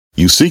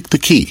You seek the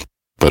key,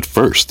 but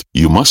first,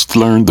 you must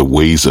learn the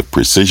ways of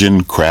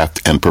precision, craft,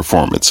 and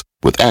performance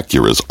with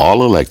Acura's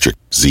all-electric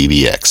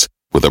ZDX.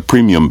 With a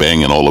premium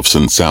Bang &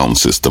 Olufsen sound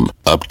system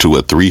up to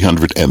a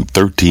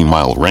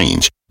 313-mile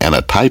range and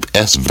a Type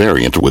S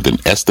variant with an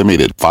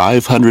estimated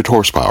 500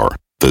 horsepower,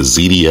 the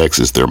ZDX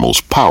is their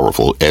most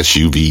powerful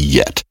SUV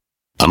yet.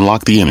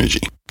 Unlock the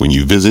energy when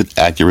you visit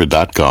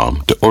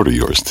Acura.com to order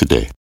yours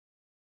today.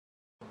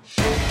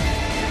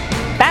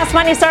 Fast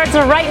Money starts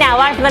right now,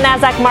 live from the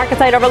NASDAQ market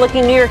site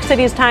overlooking New York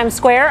City's Times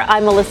Square.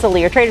 I'm Melissa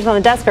Lee. Your traders on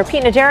the desk are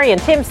Pete Najarian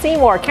and Tim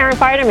Seymour, Karen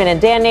Fiderman and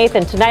Dan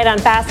Nathan. Tonight on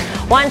Fast,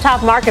 one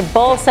top market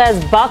bull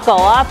says buckle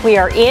up. We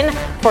are in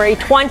for a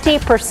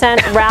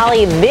 20%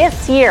 rally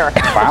this year.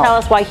 Wow. To tell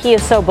us why he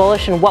is so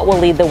bullish and what will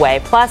lead the way.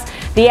 Plus,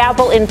 the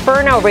Apple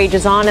Inferno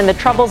rages on and the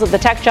troubles of the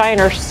tech giant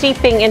are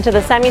seeping into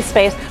the semi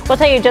space. We'll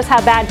tell you just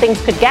how bad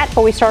things could get,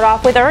 but we start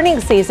off with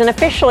earnings season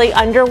officially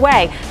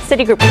underway.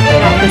 Citigroup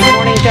kicking off this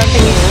morning,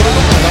 jumping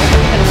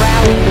and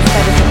rally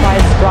despite a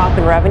surprise drop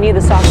in revenue.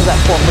 The stock is up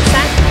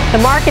 4%. The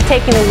market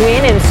taking the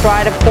win in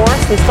stride, of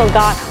course. We still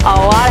got a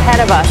lot ahead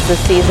of us this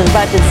season,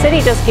 but did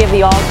Citi just give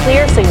the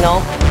all-clear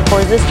signal, or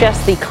is this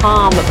just the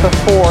calm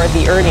before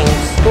the earnings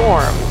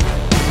storm?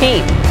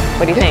 Pete,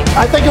 what do you think?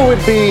 I think it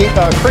would be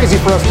crazy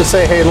for us to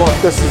say, hey, look,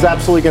 this is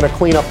absolutely going to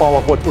clean up all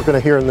of what we're going to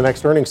hear in the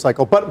next earnings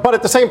cycle. But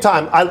at the same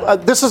time,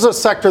 this is a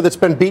sector that's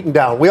been beaten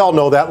down. We all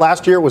know that.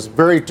 Last year was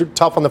very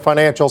tough on the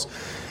financials.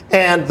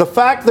 And the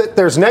fact that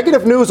there's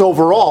negative news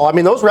overall, I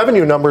mean, those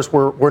revenue numbers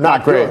were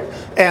not great. Good.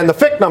 And the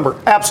FIC number,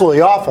 absolutely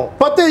awful.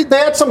 But they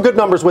had some good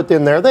numbers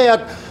within there. They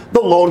had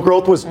the loan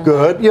growth was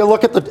good. You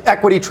look at the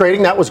equity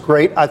trading, that was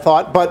great, I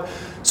thought. But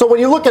so when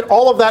you look at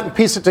all of that and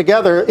piece it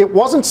together, it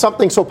wasn't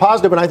something so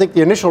positive. And I think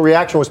the initial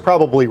reaction was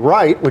probably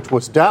right, which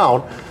was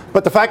down.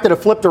 But the fact that it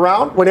flipped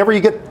around, whenever you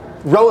get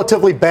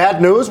relatively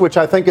bad news, which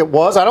I think it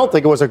was, I don't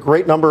think it was a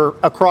great number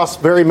across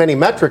very many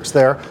metrics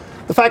there.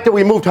 The fact that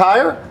we moved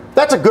higher,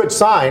 that's a good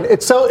sign.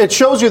 It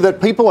shows you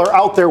that people are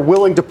out there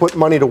willing to put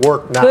money to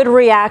work now. Good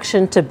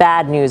reaction to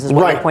bad news is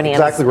what right, you're pointing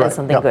exactly out right. as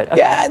something yep. good. Okay.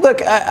 Yeah,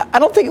 look, I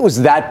don't think it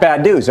was that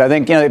bad news. I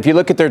think, if you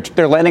look at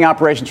their lending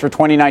operations for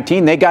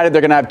 2019, they guided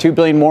they're going to have $2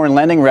 billion more in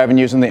lending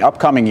revenues in the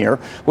upcoming year,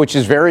 which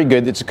is very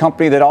good. It's a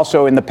company that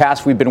also in the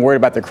past we've been worried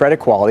about their credit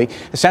quality.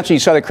 Essentially, you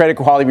saw the credit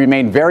quality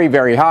remain very,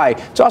 very high.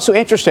 It's also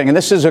interesting, and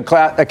this is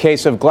a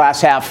case of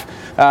glass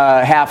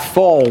half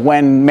full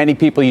when many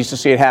people used to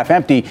see it half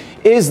empty,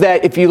 is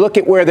that if you look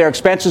at where their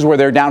expenses were,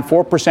 they're down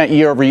 4%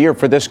 year over year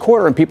for this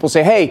quarter, and people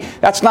say, hey,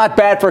 that's not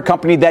bad for a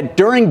company that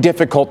during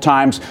difficult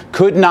times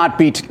could not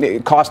be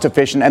cost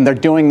efficient, and they're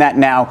doing that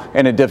now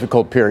in a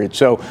difficult period.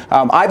 So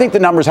I think the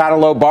numbers had a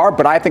low bar,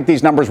 but I think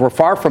these numbers were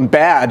far from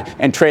bad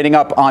and trading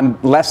up on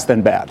less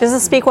than bad. Does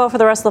this speak well for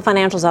the rest of the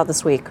financials out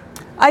this week?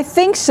 I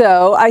think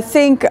so. I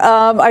think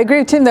I agree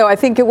with Tim, though. I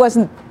think it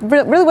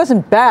really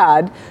wasn't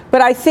bad,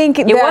 but I think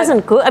it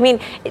wasn't good. I mean,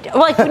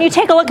 like when you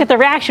take a look at the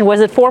reaction, was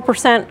it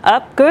 4%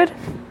 up good?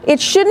 It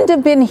shouldn't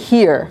have been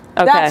here.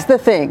 Okay. That's the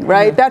thing,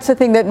 right? Mm-hmm. That's the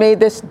thing that made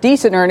this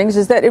decent earnings,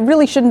 is that it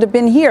really shouldn't have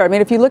been here. I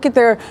mean, if you look at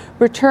their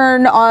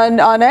return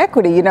on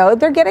equity,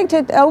 they're getting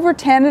to over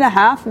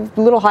 10.5,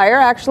 a little higher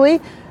actually.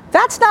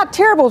 That's not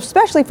terrible,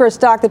 especially for a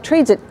stock that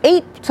trades at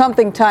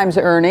 8-something times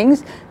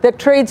earnings, that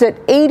trades at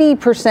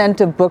 80%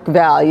 of book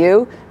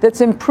value,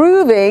 that's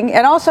improving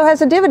and also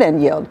has a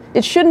dividend yield.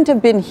 It shouldn't have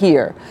been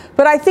here.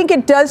 But I think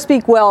it does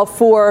speak well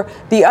for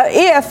the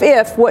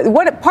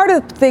what part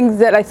of the things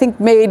that I think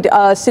made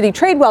Citi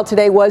trade well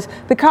today was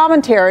the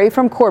commentary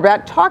from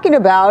Corbat talking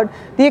about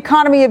the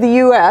economy of the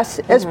U.S.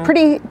 as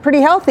pretty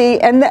healthy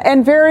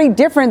and very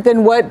different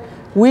than what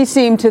we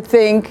seem to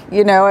think,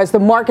 as the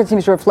market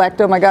seems to reflect,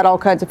 oh my God, all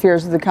kinds of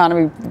fears of the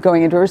economy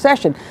going into a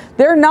recession.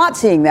 They're not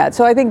seeing that.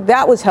 So I think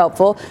that was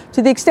helpful.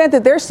 To the extent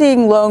that they're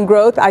seeing loan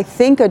growth, I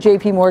think a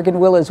JP Morgan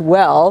will as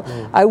well.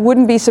 I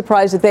wouldn't be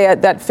surprised if they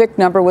had that FIC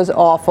number was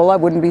awful. I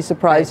wouldn't be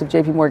surprised if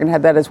JP Morgan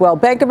had that as well.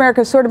 Bank of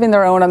America is sort of in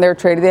their own on their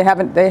trading. They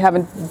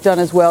haven't done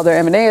as well. Their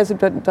M&A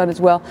hasn't done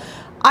as well.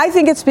 I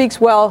think it speaks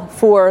well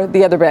for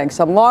the other banks.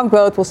 I'm long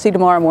both. We'll see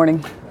tomorrow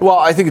morning. Well,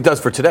 I think it does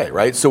for today,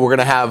 right? So we're going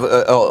to have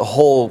a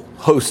whole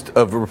host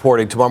of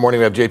reporting. Tomorrow morning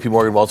we have JP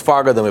Morgan, Wells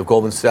Fargo, then we have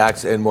Goldman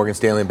Sachs and Morgan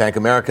Stanley and Bank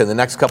of America. In the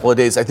next couple of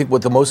days, I think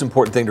what the most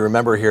important thing to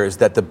remember here is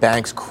that the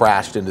banks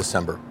crashed in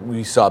December.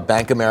 We saw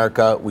Bank of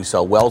America, we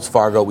saw Wells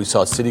Fargo, we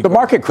saw Citigroup. The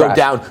market crashed.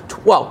 Go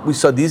down. We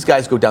saw these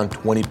guys go down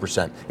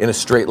 20% in a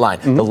straight line.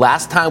 Mm-hmm. The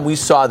last time we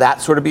saw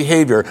that sort of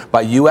behavior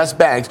by U.S.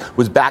 banks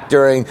was back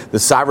during the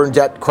sovereign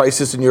debt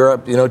crisis in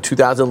Europe,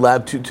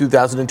 2011,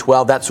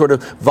 2012, that sort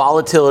of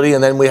volatility,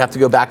 and then we have to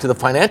go back to the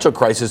financial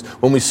crisis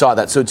when we saw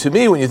that. So to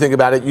me, when you think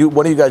about it,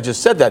 one of you guys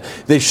just said that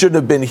they shouldn't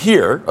have been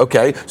here,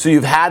 okay? So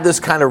you've had this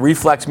kind of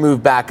reflex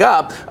move back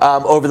up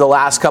over the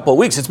last couple of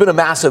weeks. It's been a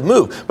massive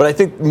move, but I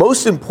think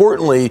most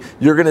importantly,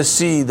 you're going to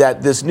see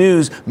that this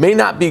news may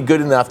not be good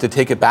enough to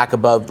take it back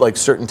above like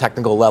certain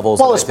technical levels.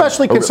 Well,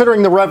 especially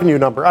considering the revenue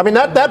number. I mean,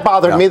 that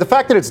bothered me. The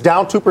fact that it's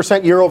down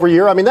 2% year over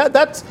year, I mean,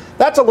 that's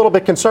a little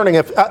bit concerning.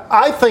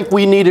 I think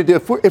we needed,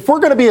 if we're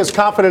going to be as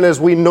confident as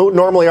we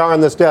normally are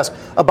on this desk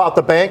about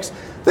the banks,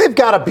 they've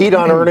got to beat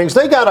on earnings.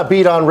 They got to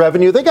beat on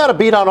revenue. They got to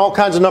beat on all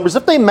kinds of numbers.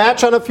 If they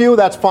match on a few,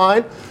 that's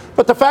fine.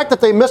 But the fact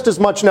that they missed as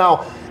much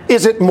now,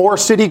 is it more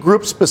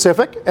Citigroup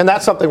specific? And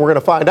that's something we're going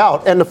to find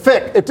out. And the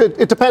FIC,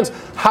 it depends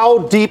how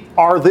deep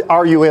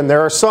are you in.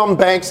 There are some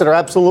banks that are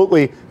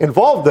absolutely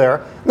involved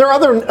there. There are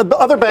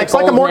other banks,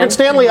 like a Morgan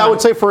Stanley, I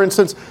would say, for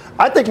instance.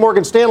 I think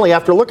Morgan Stanley,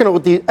 after looking at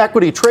what the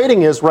equity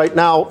trading is right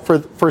now for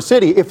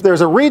Citi, if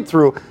there's a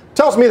read-through,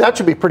 tells me that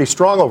should be pretty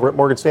strong over at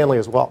Morgan Stanley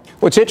as well.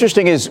 What's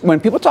interesting is when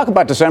people talk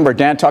about December,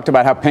 Dan talked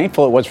about how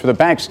painful it was for the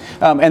banks,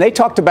 and they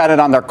talked about it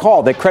on their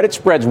call. The credit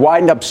spreads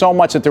widened up so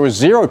much that there was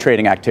zero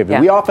trading activity.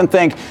 Yeah. We often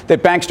think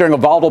that banks during a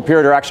volatile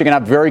period are actually going to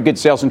have very good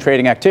sales and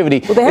trading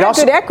activity. Well, they had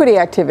good equity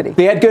activity.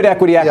 They had good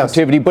equity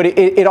activity, but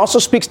it also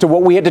speaks to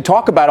what we had to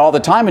talk about all the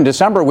time in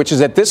December, which is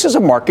that this is a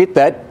market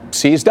that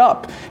seized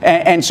up.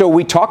 And so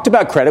we talked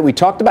about credit. We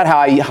talked about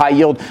how high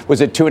yield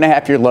was at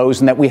 2.5-year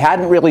lows and that we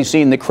hadn't really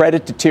seen the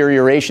credit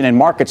deterioration in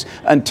markets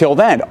until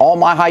then. All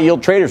my high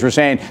yield traders were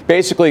saying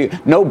basically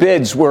no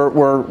bids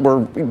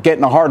were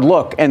getting a hard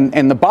look.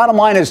 And the bottom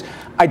line is,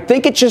 I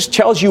think it just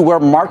tells you where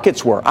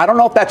markets were. I don't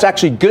know if that's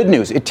actually good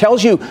news. It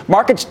tells you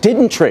markets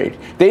didn't trade.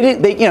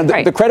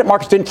 The credit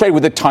markets didn't trade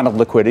with a ton of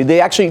liquidity.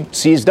 They actually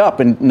seized up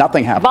and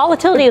nothing happened.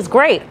 Volatility is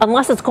great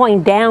unless it's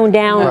going down.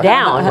 Right.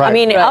 I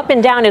mean, up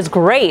and down is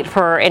great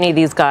for any of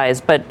these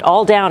guys, but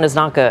all down is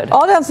not good.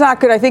 All down's not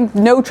good. I think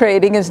no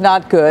trading is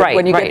not good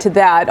when you get to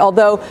that.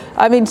 Although,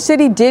 I mean,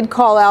 Citi did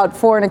call out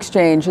foreign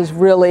exchange as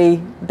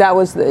really, that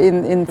was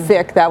in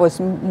FIC, that was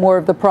more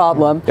of the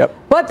problem. Yep.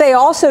 But they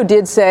also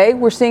did say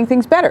we're seeing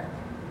things better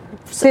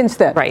since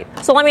then. Right.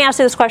 So let me ask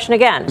you this question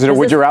again. Is it a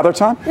would you rather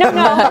time? No.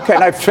 Okay,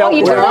 and I felt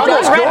you read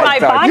my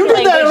body You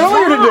did that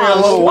earlier today. A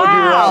little would you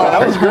rather.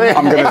 That was great.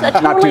 I'm going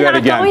to not do that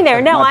again. Going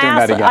there. No, I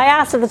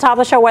asked at the top of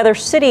the show whether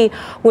Citi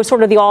was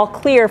sort of the all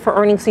clear for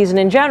earnings season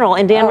in general.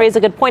 And Dan raised a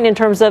good point in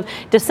terms of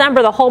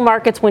December, the whole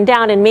markets went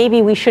down, and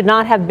maybe we should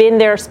not have been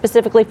there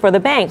specifically for the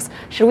banks.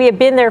 Should we have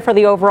been there for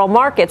the overall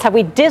markets? Have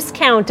we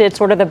discounted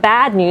sort of the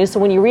bad news? So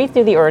when you read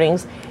through the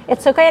earnings,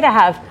 it's okay to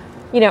have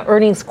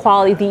earnings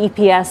quality, the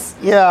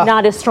EPS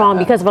not as strong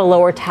because of a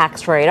lower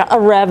tax rate, a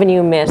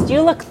revenue miss.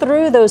 You look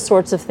through those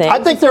sorts of things.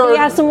 I think we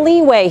have some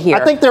leeway here.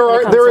 I think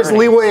there is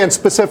leeway in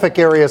specific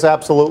areas,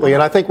 absolutely.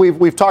 And I think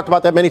we've talked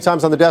about that many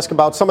times on the desk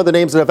about some of the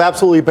names that have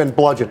absolutely been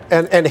bludgeoned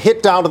and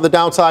hit down to the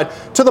downside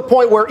to the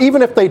point where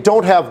even if they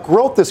don't have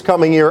growth this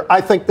coming year,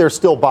 I think they're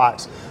still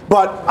buys.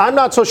 But I'm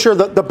not so sure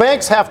that the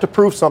banks have to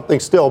prove something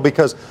still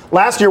because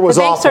last year was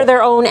awful. The banks are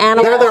their own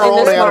animal. They're their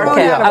own animal.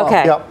 Yeah.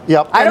 Okay.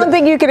 Yep. I don't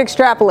think you can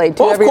extrapolate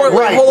to every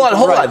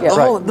Hold on.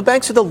 Yeah. The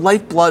banks are the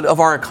lifeblood of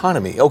our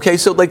economy. Okay,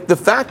 so like the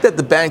fact that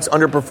the banks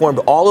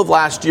underperformed all of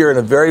last year in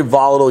a very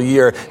volatile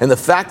year, and the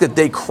fact that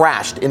they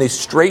crashed in a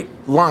straight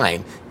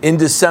line in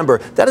December,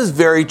 that is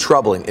very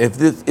troubling. If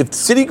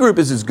Citigroup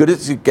is as good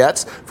as it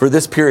gets for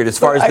this period, as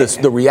far as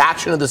the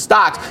reaction of the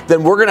stocks,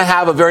 then we're going to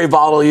have a very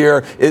volatile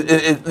year,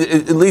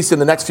 at least in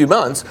the next few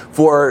months,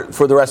 for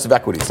the rest of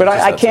equities. But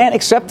I can't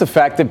accept the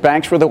fact that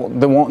banks were the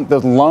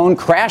lone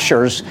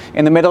crashers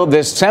in the middle of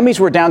this. Semis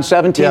were down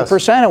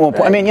 17% at one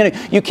point. Right. I mean,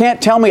 you can't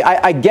tell me.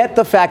 I get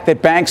the fact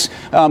that banks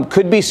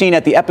could be seen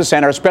at the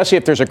epicenter, especially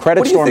if there's a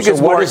credit storm. What do you think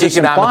is more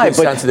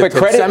economically sensitive?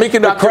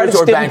 Semiconductors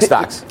or bank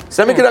stocks?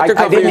 Semiconductor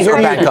companies or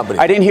bank company.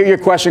 I didn't hear your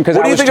question because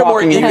I was talking.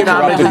 What do you think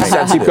are more economically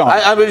sensitive?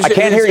 I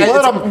can't hear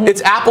you.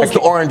 It's apples to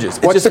oranges.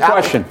 What's the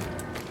question?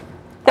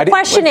 The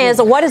question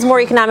is, what is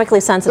more economically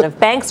sensitive,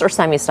 banks or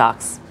semi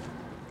stocks?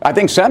 I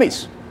think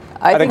semis.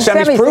 I think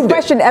semis proved the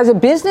question, as a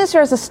business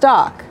or as a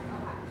stock?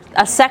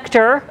 A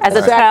sector as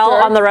a tell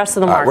on the rest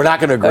of the market. We're not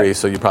going to agree,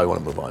 so you probably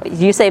want to move on.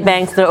 You say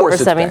banks over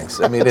semis? Banks.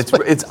 I mean,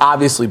 it's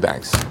obviously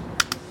banks.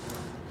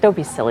 Don't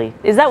be silly.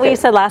 Is that what you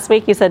said last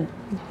week? You said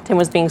Tim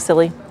was being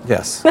silly?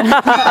 Yes. I'm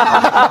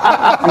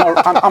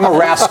a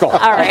rascal. All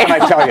right. What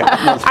can I tell you?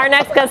 Our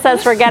next guest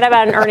says forget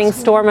about an earnings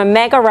storm. A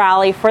mega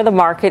rally for the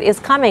market is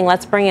coming.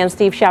 Let's bring in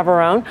Steve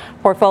Chavarone,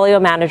 portfolio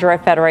manager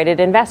at Federated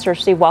Investors.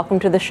 Steve, welcome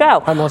to the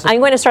show. I'm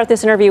going to start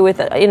this interview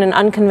in an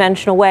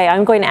unconventional way.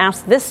 I'm going to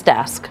ask this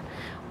desk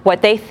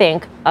what they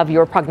think of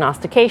your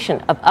prognostication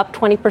of up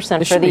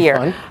 20% for the year.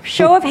 Fun.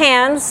 Show of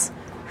hands.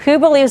 Who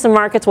believes the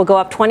markets will go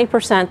up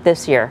 20%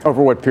 this year?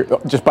 Over what period?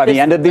 Just by the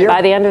end of the year?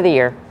 By the end of the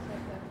year.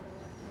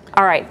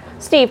 All right.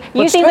 Steve,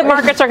 you think the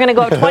markets are going to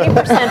go up 20%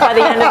 by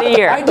the end of the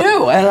year? I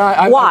do.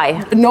 And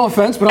why? No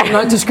offense, but I'm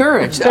not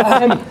discouraged.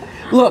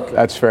 Look,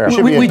 that's fair.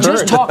 We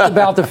just talked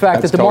about the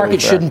fact that the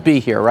market shouldn't be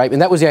here, right?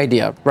 And that was the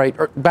idea, right?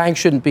 Banks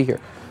shouldn't be here.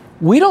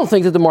 We don't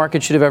think that the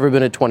market should have ever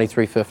been at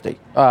 2350.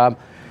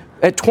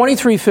 At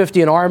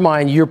 2350, in our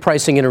mind, you're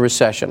pricing in a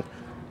recession.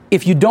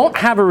 If you don't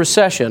have a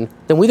recession,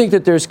 then we think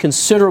that there's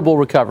considerable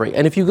recovery.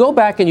 And if you go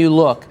back and you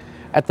look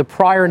at the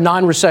prior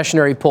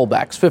non-recessionary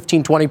pullbacks,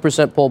 15,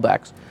 20%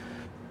 pullbacks,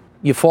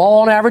 you fall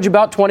on average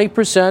about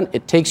 20%.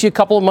 It takes you a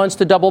couple of months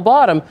to double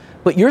bottom,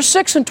 but your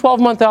 6 and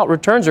 12-month out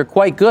returns are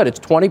quite good. It's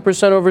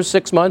 20% over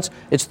 6 months.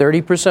 It's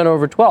 30%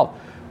 over 12.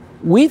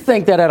 We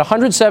think that at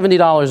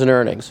 $170 in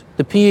earnings,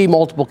 the PE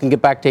multiple can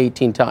get back to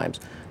 18 times.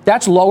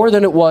 That's lower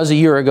than it was a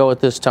year ago at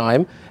this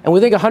time. And we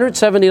think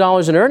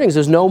 $170 in earnings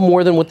is no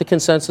more than what the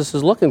consensus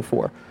is looking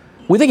for.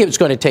 We think it's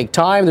going to take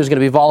time. There's going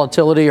to be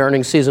volatility.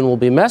 Earnings season will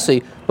be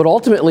messy. But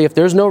ultimately, if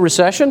there's no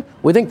recession,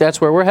 we think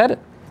that's where we're headed.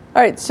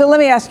 All right. So let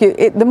me ask you,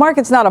 the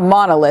market's not a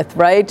monolith,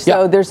 right?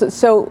 Yeah.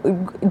 So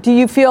do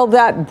you feel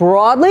that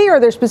broadly, or are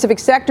there specific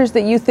sectors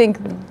that you think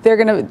they're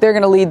going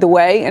to lead the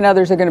way and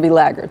others are going to be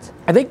laggards?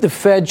 I think the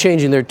Fed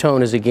changing their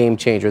tone is a game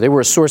changer. They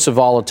were a source of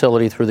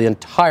volatility through the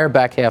entire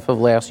back half of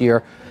last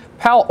year.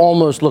 Powell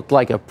almost looked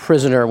like a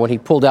prisoner when he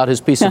pulled out his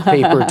piece of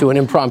paper to an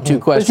impromptu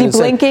question. Was he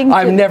blinking? Said,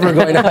 I'm never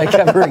going to hike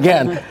ever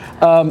again.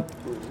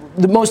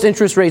 The most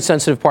interest rate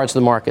sensitive parts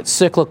of the market,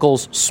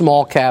 cyclicals,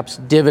 small caps,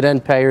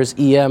 dividend payers,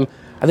 EM,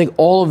 I think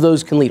all of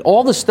those can lead.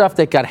 All the stuff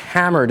that got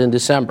hammered in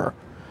December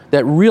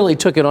that really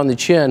took it on the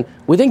chin,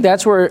 we think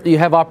that's where you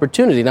have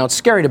opportunity. Now, it's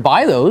scary to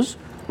buy those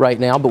right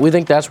now, but we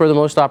think that's where the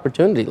most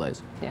opportunity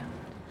lies. Yeah.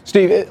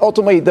 Steve,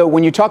 ultimately, though,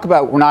 when you talk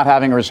about we're not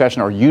having a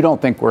recession, or you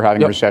don't think we're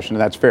having a recession,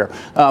 and that's fair.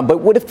 But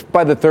what if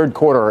by the third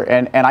quarter,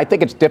 and I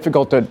think it's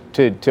difficult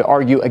to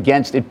argue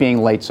against it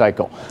being late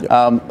cycle.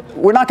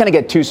 We're not going to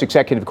get 2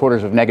 consecutive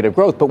quarters of negative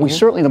growth, but we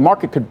certainly, the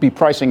market could be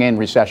pricing in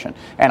recession.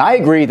 And I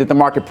agree that the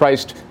market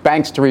priced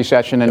banks to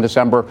recession in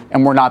December,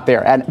 and we're not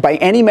there. And by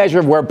any measure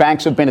of where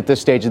banks have been at this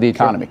stage of the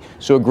economy.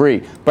 So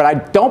agree. But I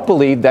don't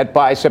believe that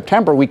by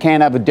September we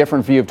can't have a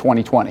different view of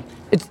 2020.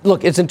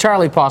 Look, it's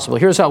entirely possible.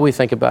 Here's how we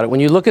think about it. When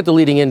you look at the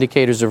leading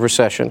indicators of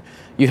recession,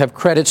 you have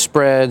credit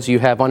spreads, you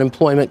have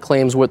unemployment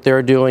claims, what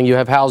they're doing, you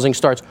have housing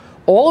starts.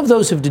 All of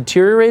those have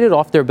deteriorated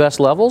off their best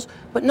levels,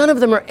 but none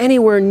of them are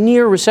anywhere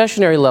near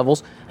recessionary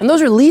levels, and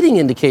those are leading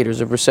indicators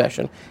of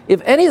recession.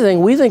 If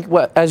anything, we think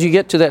as you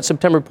get to that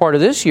September part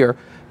of this year,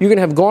 you're going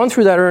to have gone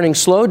through that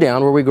earnings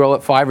slowdown where we grow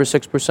at 5 or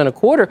 6% a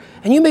quarter,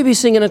 and you may be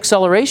seeing an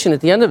acceleration at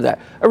the end of that.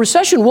 A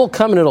recession will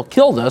come and it'll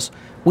kill us.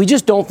 We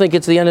just don't think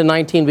it's the end of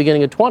 19,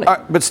 beginning of 20.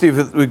 But Steve,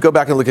 if we go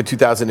back and look at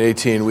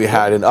 2018, we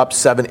had an up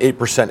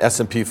 7-8%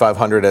 S&P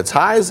 500 at its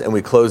highs, and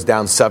we closed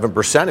down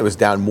 7%. It was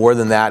down more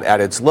than that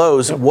at its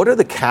lows. What are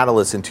the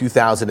catalysts in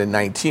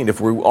 2019? If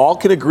we all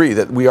can agree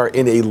that we are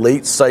in a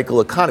late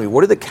cycle economy,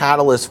 what are the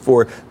catalysts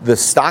for the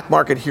stock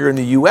market here in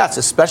the U.S.,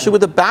 especially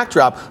with the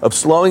backdrop of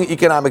slowing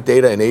economic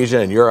data in Asia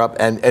and Europe,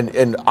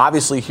 and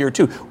obviously here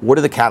too? What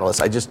are the catalysts?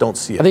 I just don't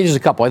see it. I think there's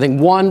a couple. I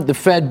think one, the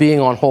Fed being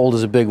on hold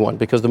is a big one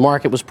because the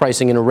market was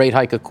pricing in a rate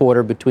hike a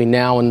quarter between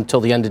now and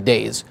until the end of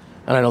days.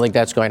 And I don't think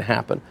that's going to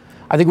happen.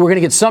 I think we're going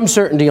to get some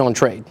certainty on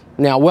trade.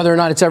 Now, whether or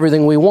not it's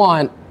everything we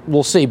want,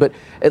 we'll see. But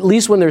at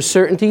least when there's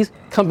certainty,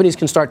 companies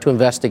can start to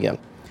invest again.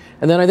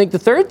 And then I think the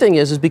third thing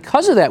is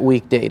because of that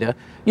weak data,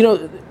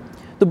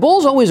 the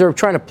bulls always are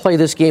trying to play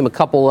this game a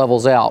couple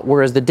levels out,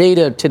 whereas the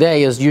data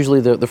today is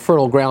usually the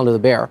fertile ground of the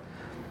bear.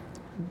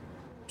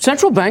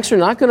 Central banks are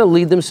not going to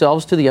lead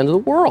themselves to the end of the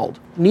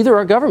world. Neither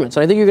are governments.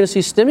 And I think you're going to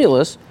see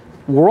stimulus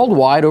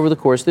worldwide over the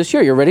course of this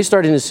year. You're already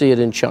starting to see it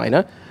in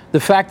China.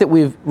 The fact that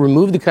we've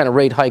removed the kind of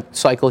rate hike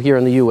cycle here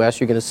in the U.S.,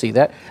 you're going to see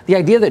that. The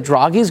idea that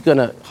Draghi's going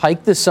to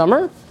hike this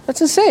summer,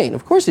 that's insane.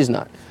 Of course he's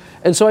not.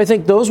 And so I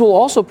think those will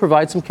also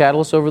provide some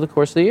catalysts over the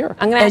course of the year.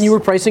 And you were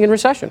pricing in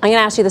recession. I'm going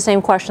to ask you the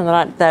same question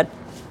that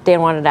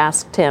Dan wanted to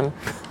ask Tim.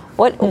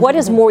 What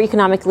is more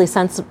economically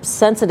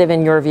sensitive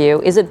in your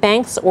view? Is it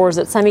banks or is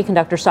it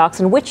semiconductor stocks?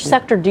 And which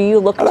sector do you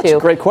look to? That's a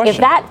great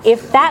question.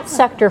 If that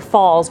sector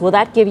falls, will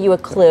that give you a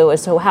clue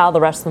as to how the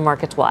rest of the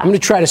markets will act? I'm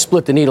going to try to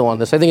split the needle on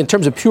this. I think in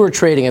terms of pure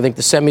trading, I think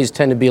the semis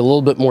tend to be a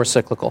little bit more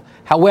cyclical.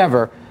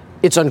 However,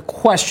 it's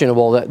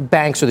unquestionable that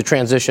banks are the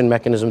transition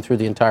mechanism through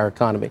the entire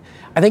economy.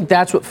 I think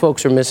that's what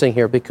folks are missing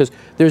here because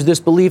there's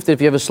this belief that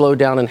if you have a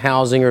slowdown in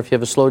housing or if you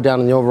have a slowdown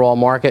in the overall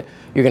market,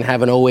 you're going to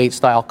have an 08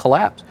 style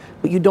collapse.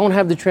 But you don't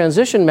have the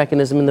transition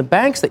mechanism in the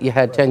banks that you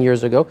had 10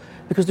 years ago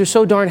because they're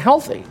so darn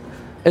healthy.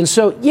 And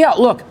so, yeah,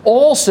 look,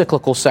 all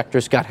cyclical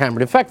sectors got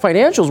hammered. In fact,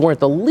 financials weren't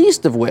the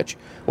least of which,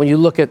 when you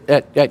look at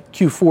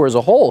Q4 as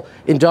a whole.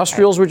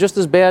 Industrials were just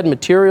as bad,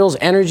 materials,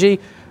 energy.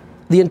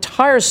 The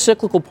entire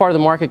cyclical part of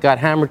the market got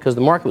hammered because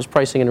the market was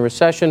pricing in a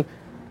recession.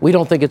 We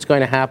don't think it's going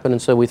to happen, and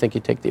so we think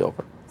you take the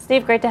over.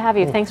 Steve, great to have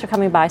you. Thanks for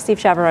coming by. Steve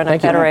Chavaron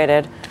of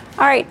Federated.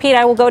 All right, Pete,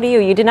 I will go to you.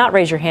 You did not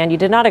raise your hand. You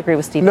did not agree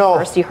with Steve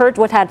first. You heard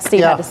what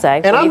Steve had to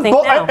say. And what do you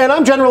think now? And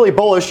I'm generally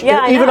bullish,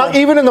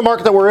 even in the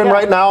market that we're in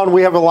right now, and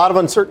we have a lot of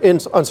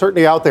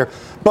uncertainty out there.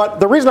 But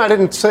the reason I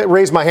didn't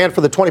raise my hand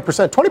for the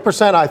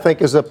 20% I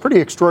think is a pretty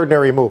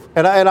extraordinary move.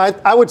 And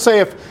I would say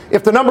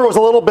if the number was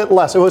a little bit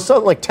less, it was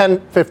something like 10,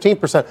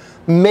 15%,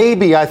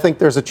 maybe I think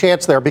there's a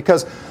chance there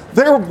because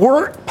there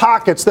were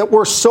pockets that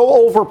were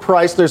so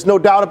overpriced, there's no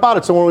doubt about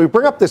it. So when we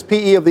bring up this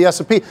PE of the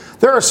S&P,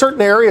 there are certain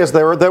areas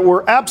there that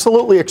were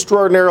absolutely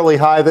extraordinarily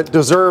high that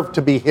deserve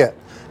to be hit.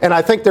 And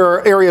I think there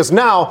are areas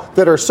now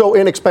that are so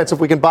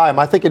inexpensive we can buy them.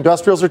 I think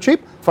industrials are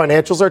cheap.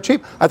 Financials are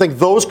cheap. I think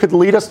those could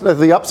lead us to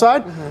the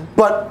upside.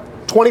 But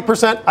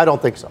 20%, I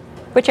don't think so.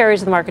 Which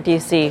areas of the market do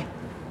you see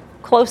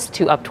close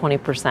to up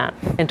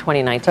 20% in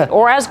 2019,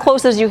 or as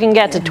close as you can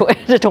get to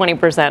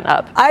 20%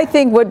 up? I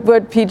think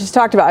what Pete just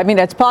talked about. I mean,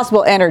 it's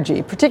possible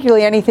energy,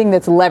 particularly anything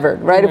that's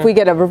levered, right?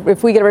 Mm-hmm.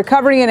 If we get a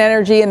recovery in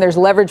energy and there's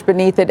leverage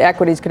beneath it,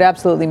 equities could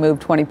absolutely move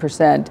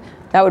 20%.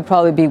 That would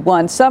probably be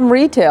one. Some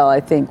retail,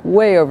 I think,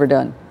 way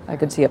overdone. I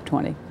could see up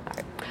 20.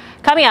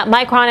 Coming up,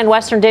 Micron and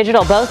Western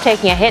Digital both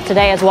taking a hit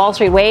today as Wall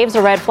Street waves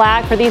a red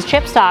flag for these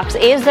chip stocks.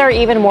 Is there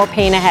even more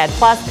pain ahead?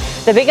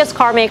 Plus, the biggest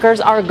car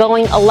makers are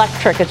going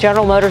electric as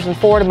General Motors and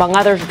Ford, among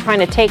others, are trying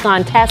to take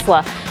on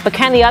Tesla. But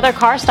can the other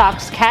car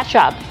stocks catch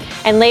up?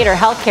 And later,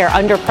 healthcare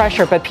under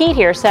pressure. But Pete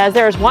here says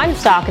there is one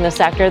stock in the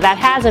sector that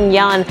has him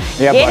yelling,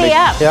 giddy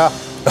up. Yeah.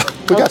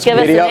 Let's give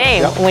us a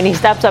name when he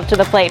steps up to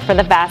the plate for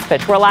the Fast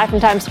Pitch. We're live from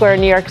Times Square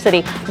in New York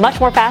City. Much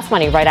more Fast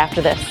Money right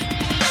after this.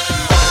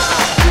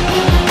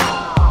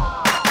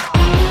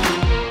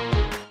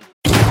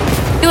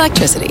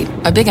 Electricity,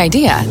 a big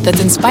idea that's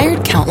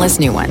inspired countless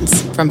new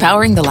ones. From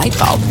powering the light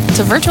bulb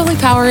to virtually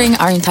powering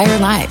our entire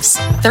lives.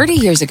 30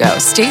 years ago,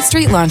 State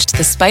Street launched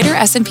the SPDR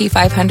S&P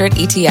 500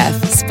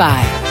 ETF,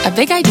 SPY. A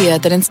big idea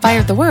that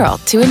inspired the world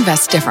to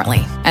invest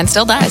differently. And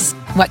still does.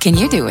 What can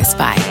you do with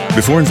SPY?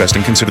 Before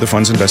investing, consider the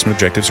fund's investment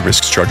objectives,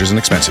 risks, charges, and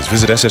expenses.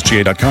 Visit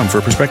ssga.com for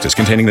a prospectus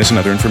containing this and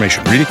other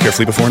information. Read it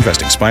carefully before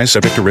investing. SPY is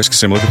subject to risks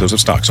similar to those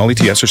of stocks. All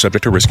ETFs are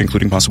subject to risk,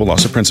 including possible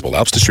loss of principal.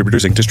 Alps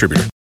Distributors, Inc.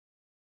 Distributor.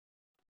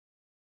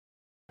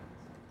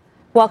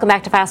 Welcome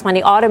back to Fast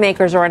Money.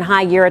 Automakers are in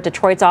high gear at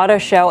Detroit's auto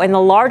show, and the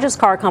largest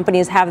car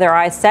companies have their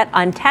eyes set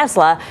on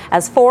Tesla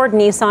as Ford,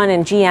 Nissan,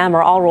 and GM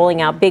are all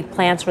rolling out big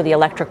plans for the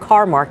electric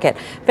car market.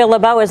 Phil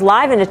LeBeau is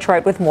live in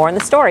Detroit with more on the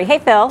story. Hey,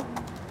 Phil.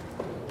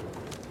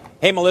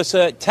 Hey,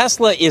 Melissa.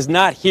 Tesla is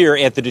not here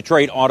at the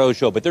Detroit Auto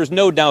Show, but there's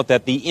no doubt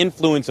that the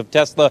influence of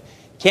Tesla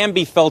can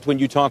be felt when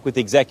you talk with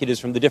executives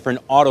from the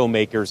different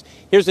automakers.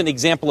 Here's an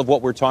example of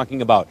what we're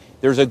talking about.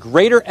 There's a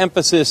greater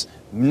emphasis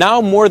now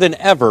more than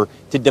ever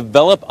to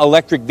develop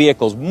electric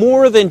vehicles,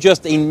 more than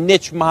just a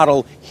niche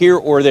model here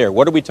or there.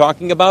 What are we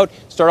talking about?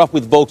 Start off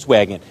with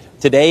Volkswagen.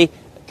 Today,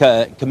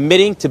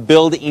 committing to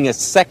building a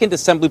second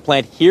assembly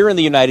plant here in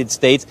the United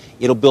States.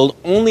 It'll build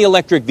only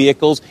electric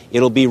vehicles.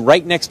 It'll be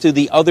right next to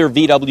the other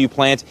VW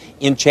plant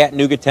in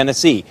Chattanooga,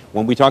 Tennessee.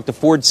 When we talked to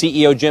Ford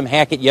CEO Jim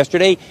Hackett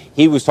yesterday,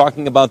 he was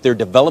talking about their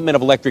development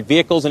of electric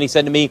vehicles, and he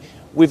said to me,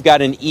 we've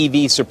got an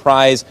EV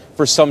surprise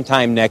for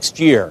sometime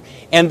next year.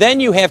 And then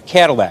you have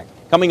Cadillac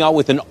coming out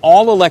with an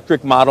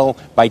all-electric model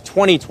by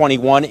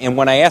 2021. And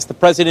when I asked the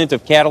president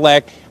of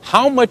Cadillac,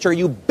 how much are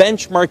you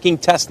benchmarking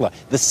Tesla,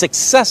 the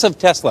success of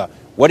Tesla,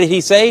 what did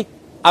he say?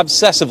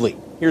 Obsessively.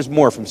 Here's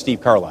more from Steve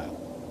Carlisle.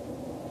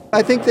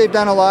 I think they've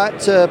done a lot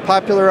to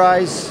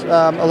popularize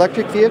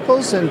electric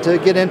vehicles and to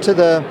get into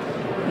the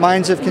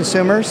minds of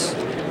consumers.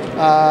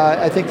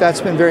 I think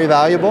that's been very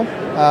valuable.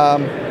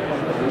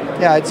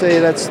 I'd say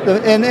that's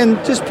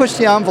and just push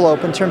the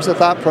envelope in terms of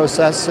thought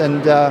process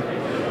and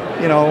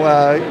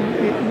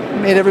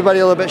made everybody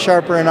a little bit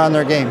sharper and on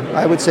their game.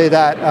 I would say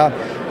that.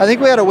 I think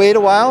we had to wait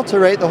a while to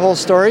write the whole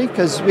story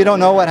because we don't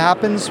know what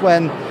happens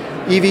when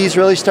EVs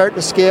really start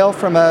to scale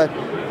from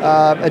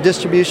a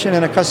distribution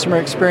and a customer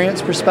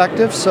experience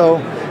perspective. So,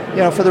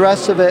 for the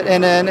rest of it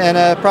and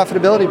a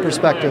profitability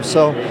perspective.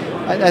 So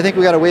I think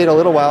we got to wait a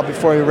little while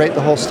before we write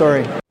the whole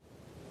story.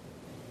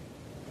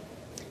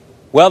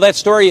 Well, that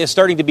story is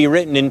starting to be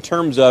written in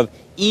terms of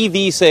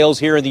EV sales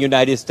here in the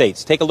United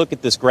States. Take a look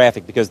at this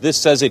graphic because this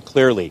says it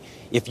clearly.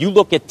 If you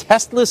look at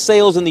Tesla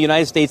sales in the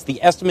United States,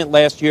 the estimate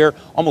last year,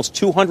 almost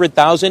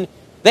 200,000,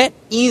 that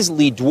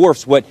easily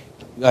dwarfs what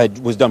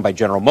was done by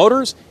General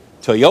Motors,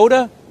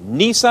 Toyota,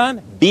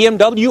 Nissan,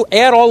 BMW.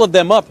 Add all of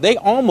them up. They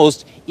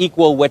almost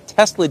equal what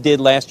Tesla did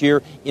last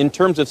year in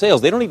terms of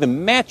sales. They don't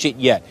even match it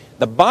yet.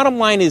 The bottom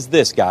line is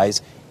this,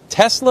 guys.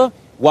 Tesla,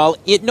 while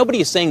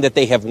nobody is saying that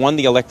they have won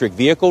the electric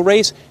vehicle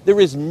race, there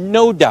is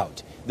no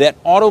doubt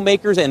that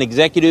automakers and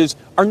executives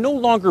are no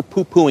longer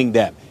poo-pooing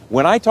them.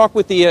 When I talk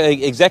with the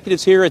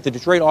executives here at the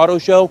Detroit Auto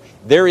Show,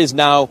 there is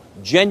now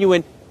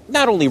genuine,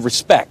 not only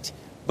respect,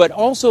 but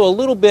also a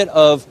little bit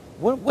of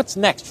what's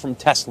next from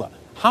Tesla?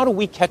 How do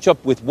we catch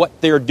up with what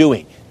they're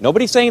doing?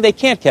 Nobody's saying they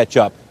can't catch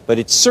up, but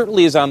it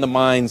certainly is on the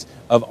minds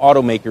of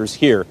automakers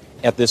here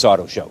at this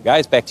auto show.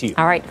 Guys, back to you.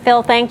 All right,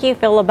 Phil, thank you.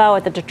 Phil LeBeau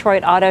at the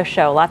Detroit Auto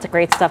Show. Lots of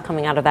great stuff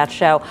coming out of that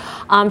show.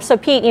 So,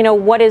 Pete,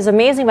 what is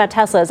amazing about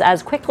Tesla is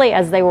as quickly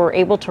as they were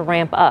able to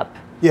ramp up,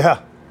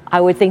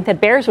 I would think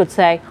that bears would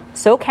say,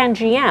 so can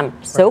GM,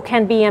 so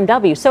can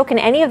BMW, so can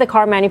any of the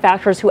car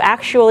manufacturers who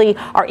actually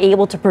are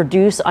able to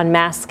produce on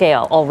mass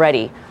scale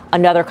already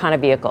another kind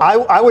of vehicle.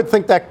 I would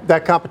think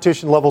that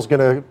competition level is going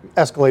to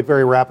escalate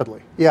very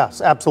rapidly.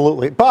 Yes,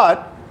 absolutely.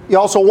 But you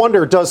also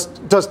wonder, does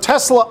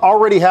Tesla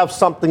already have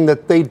something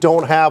that they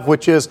don't have,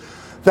 which is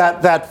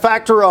that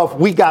factor of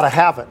we got to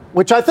have it,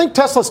 which I think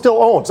Tesla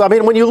still owns. I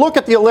mean, when you look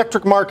at the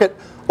electric market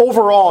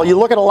overall, you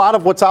look at a lot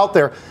of what's out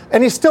there,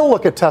 and you still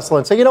look at Tesla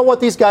and say, you know what,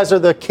 these guys are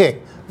the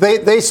king.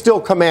 they still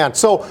command.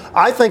 So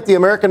I think the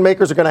American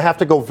makers are going to have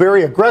to go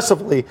very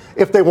aggressively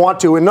if they want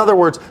to. In other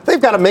words,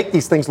 they've got to make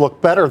these things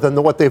look better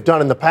than what they've done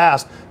in the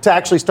past to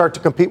actually start to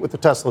compete with the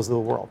Teslas of the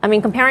world. I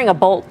mean, comparing a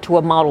Bolt to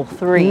a Model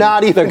 3.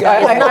 Not even.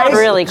 Not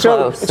really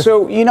close.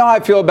 So you know how I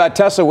feel about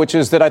Tesla, which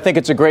is that I think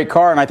it's a great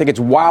car, and I think it's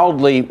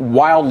wildly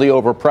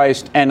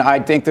overpriced, and I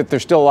think that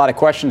there's still a lot of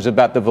questions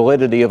about the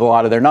validity of a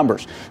lot of their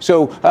numbers.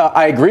 So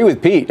I agree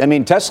with Pete. I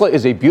mean, Tesla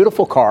is a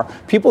beautiful car.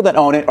 People that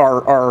own it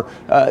are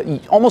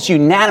almost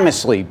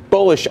unanimously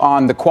bullish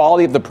on the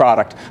quality of the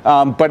product.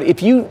 But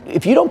if you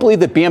don't believe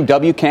that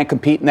BMW can't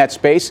compete in that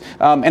space,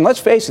 and let's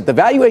face it, the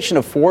valuation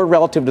of Ford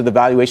relative to the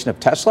valuation of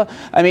Tesla,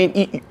 I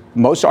mean,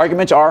 most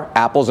arguments are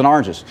apples and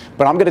oranges.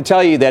 But I'm going to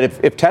tell you that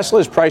if Tesla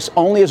is priced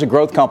only as a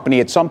growth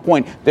company, at some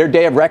point their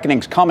day of reckoning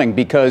is coming,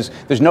 because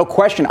there's no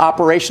question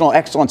operational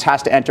excellence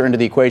has to enter into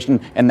the equation,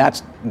 and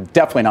that's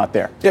definitely not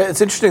there. Yeah,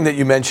 it's interesting that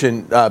you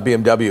mentioned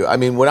BMW. I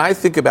mean, when I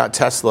think about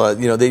Tesla,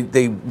 you know,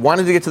 they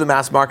wanted to get to the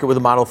mass market with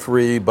a Model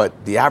 3, but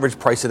the average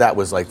price of that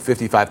was like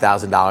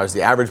 $55,000.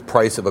 The average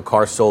price of a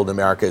car sold in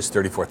America is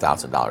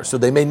 $34,000. So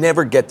they may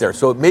never get there.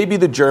 So it may be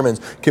the Germans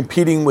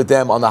competing with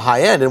them on the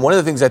high end. And one of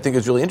the things I think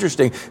is really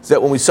interesting is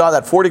that when we saw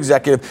that Ford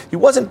executive, he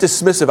wasn't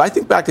dismissive. I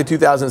think back to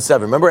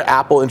 2007. Remember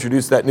Apple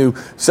introduced that new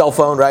cell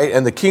phone, right?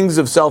 And the kings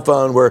of cell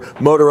phone were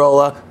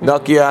Motorola,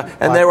 Nokia,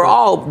 and they were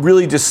all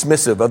really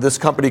dismissive of this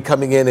company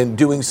coming in and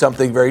doing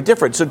something very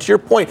different. So to your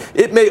point,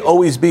 it may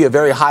always be a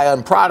very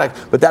high-end product,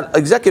 but that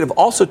executive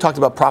also talked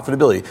about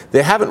profitability.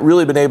 They haven't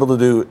really been able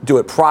to do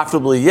it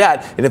profitably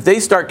yet, and if they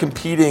start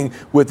competing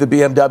with the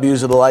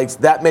BMWs or the likes,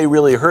 that may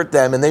really hurt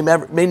them, and they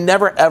may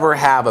never, ever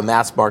have a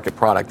mass market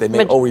product. They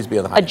may always be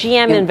on the high end. A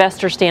GM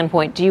investor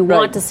standpoint, do you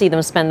want to see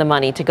them spend the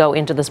money to go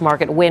into this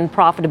market when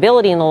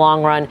profitability in the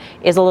long run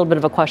is a little bit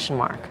of a question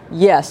mark?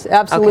 Yes,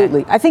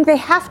 absolutely. Okay. I think they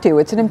have to.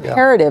 It's an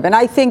imperative. And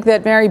I think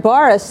that Mary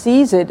Barra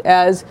sees it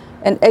as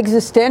an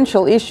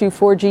existential issue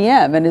for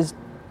GM and is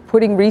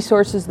putting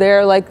resources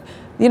there. Like,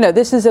 you know,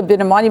 this has been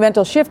a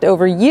monumental shift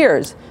over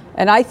years.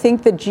 And I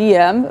think that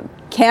GM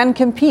can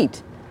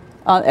compete.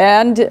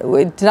 And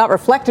it's not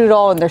reflected at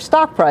all in their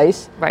stock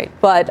price. Right.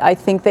 But I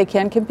think they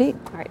can compete.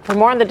 All right. For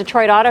more on the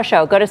Detroit Auto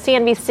Show, go to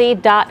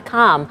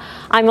CNBC.com.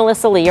 I'm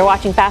Melissa Lee. You're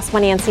watching Fast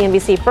Money on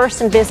CNBC, first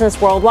in business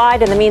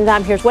worldwide. In the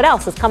meantime, here's what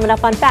else is coming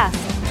up on Fast.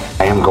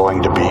 I am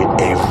going to be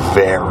a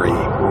very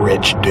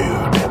rich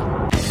dude.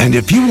 And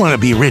if you want to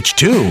be rich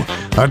too,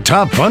 a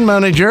top fund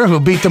manager who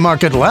beat the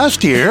market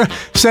last year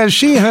says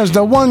she has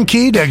the one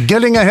key to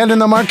getting ahead in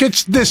the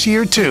markets this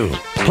year too.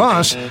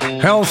 Plus,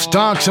 health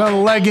stocks are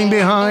lagging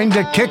behind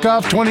to kick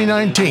off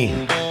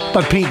 2019.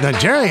 But Pete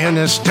Najarian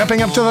is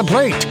stepping up to the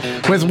plate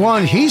with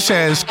one he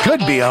says could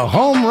be a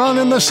home run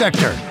in the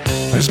sector.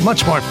 There's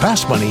much more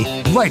Fast Money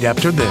right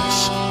after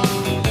this.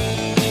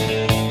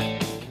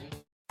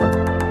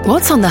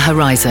 What's on the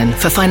horizon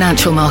for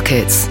financial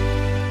markets?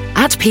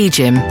 At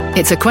PGIM,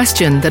 it's a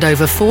question that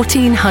over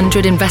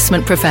 1,400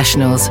 investment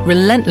professionals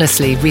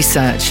relentlessly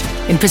research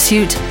in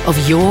pursuit of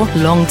your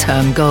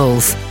long-term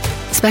goals.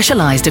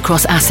 Specialized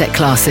across asset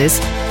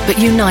classes, but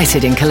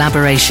united in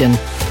collaboration,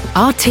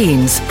 our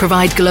teams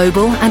provide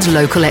global and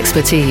local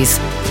expertise.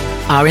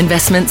 Our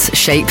investments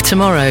shape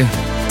tomorrow,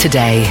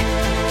 today.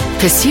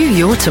 Pursue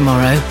your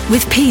tomorrow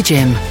with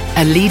PGIM,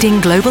 a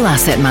leading global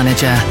asset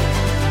manager.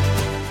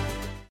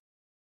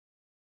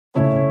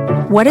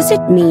 What does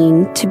it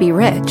mean to be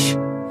rich?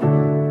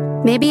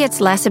 Maybe it's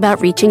less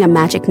about reaching a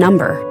magic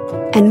number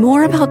and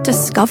more about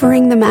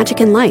discovering the magic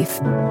in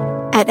life.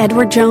 At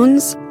Edward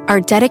Jones,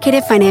 our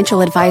dedicated financial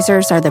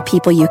advisors are the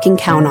people you can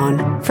count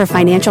on for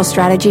financial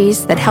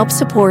strategies that help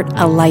support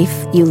a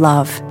life you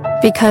love.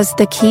 Because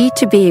the key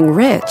to being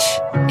rich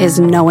is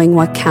knowing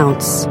what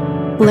counts.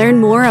 Learn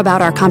more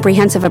about our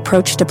comprehensive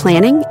approach to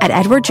planning at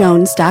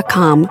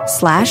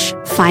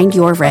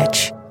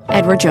edwardjones.com/findyourrich.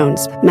 Edward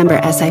Jones,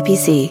 member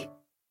SIPC.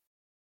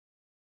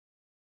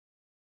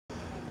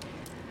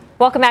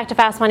 Welcome back to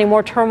Fast Money.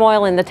 More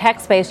turmoil in the tech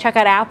space. Check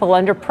out Apple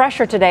under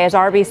pressure today as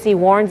RBC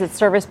warns its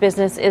service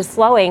business is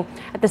slowing.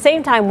 At the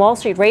same time, Wall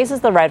Street raises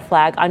the red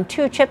flag on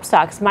two chip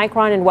stocks,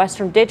 Micron and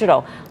Western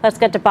Digital. Let's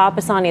get to Bob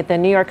Pisani at the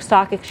New York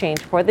Stock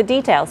Exchange for the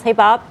details. Hey,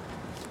 Bob.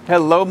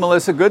 Hello,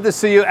 Melissa. Good to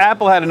see you.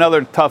 Apple had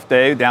another tough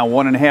day, down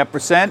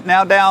 1.5%,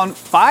 now down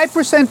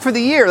 5% for the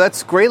year.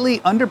 That's greatly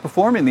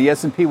underperforming the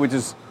S&P, which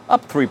is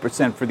up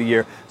 3% for the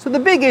year. So the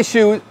big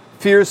issue,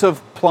 fears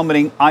of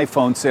plummeting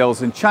iPhone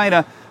sales in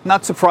China.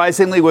 Not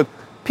surprisingly, with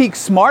peak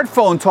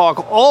smartphone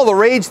talk all the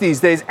rage these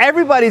days,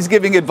 everybody's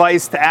giving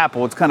advice to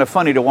Apple. It's kind of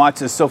funny to watch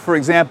this. So, for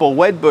example,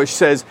 Wedbush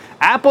says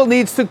Apple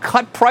needs to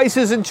cut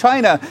prices in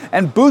China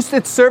and boost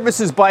its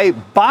services by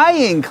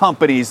buying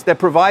companies that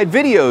provide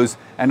videos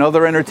and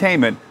other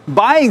entertainment.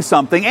 Buying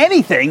something,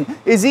 anything,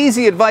 is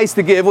easy advice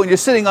to give when you're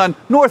sitting on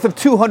north of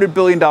 $200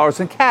 billion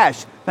in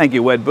cash. Thank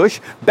you, Wedbush.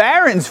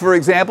 Barron's, for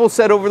example,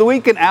 said over the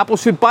weekend Apple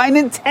should buy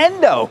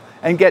Nintendo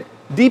and get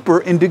deeper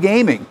into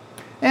gaming.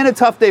 And a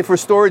tough day for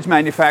storage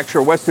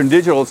manufacturer Western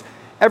Digital's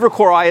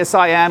Evercore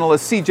ISI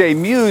analyst CJ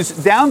Muse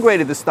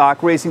downgraded the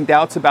stock, raising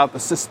doubts about the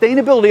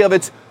sustainability of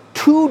its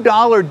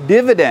 $2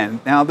 dividend.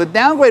 Now, the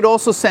downgrade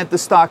also sent the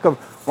stock of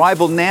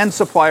rival NAND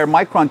supplier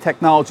Micron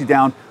Technology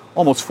down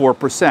almost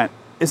 4%.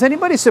 Is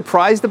anybody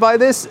surprised by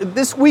this?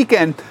 This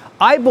weekend,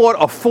 I bought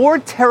a 4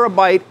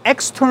 terabyte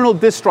external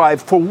disk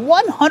drive for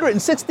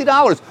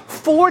 $160.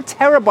 4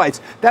 terabytes.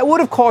 That would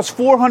have cost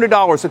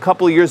 $400 a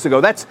couple of years ago.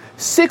 That's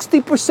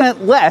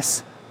 60%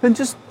 less than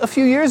just a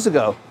few years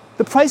ago.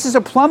 The prices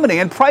are plummeting,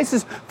 and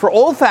prices for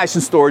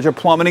old-fashioned storage are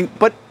plummeting,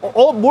 but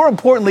more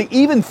importantly,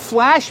 even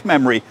flash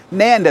memory,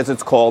 NAND as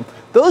it's called,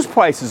 those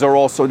prices are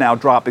also now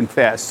dropping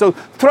fast. So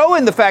throw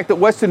in the fact that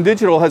Western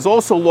Digital has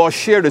also lost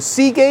share to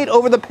Seagate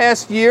over the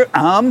past year,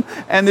 and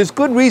there's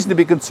good reason to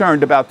be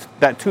concerned about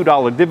that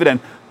 $2 dividend,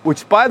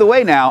 which, by the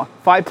way, now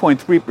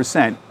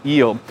 5.3%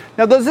 yield.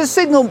 Now, does this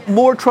signal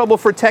more trouble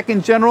for tech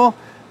in general?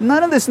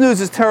 None of this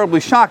news is terribly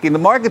shocking. The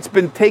market's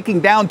been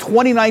taking down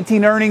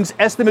 2019 earnings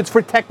estimates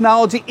for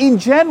technology in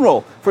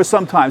general for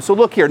some time. So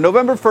look here,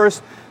 November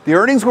 1st, the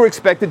earnings were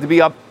expected to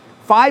be up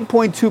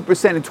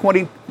 5.2% in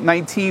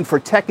 2019 for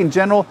tech in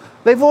general.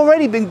 They've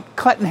already been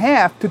cut in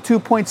half to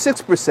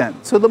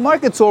 2.6%. So the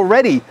market's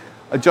already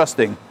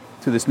adjusting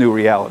to this new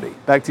reality.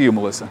 Back to you,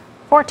 Melissa.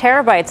 4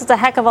 terabytes. It's a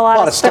heck of a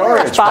lot of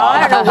storage, Bob.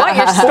 I don't know what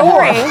you're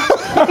storing.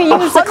 You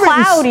can use the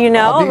cloud, you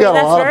know. You got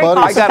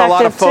I got a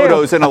lot of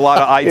photos and a lot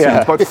of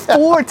iTunes, but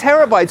 4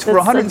 terabytes for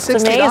 $160.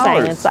 It's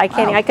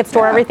amazing. I could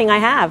store everything I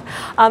have.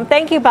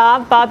 Thank you,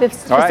 Bob. Bob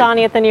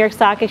Pisani at the New York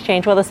Stock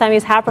Exchange. Well, the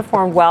semis have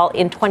performed well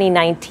in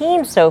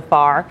 2019 so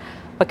far,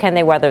 but can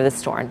they weather the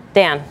storm?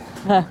 Dan.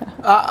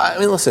 I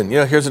mean, listen,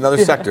 here's another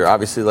sector.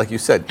 Obviously, like you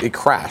said, it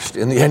crashed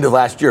in the end of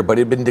last year, but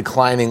it had been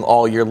declining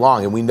all year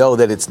long. And we know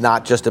that it's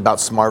not just about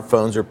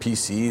smartphones or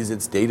PCs.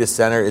 It's data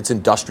center. It's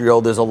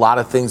industrial. There's a lot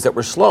of things that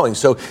were slowing.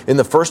 So in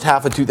the first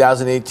half of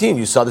 2018,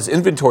 you saw this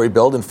inventory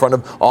build in front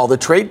of all the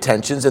trade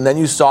tensions. And then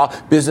you saw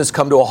business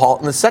come to a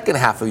halt in the second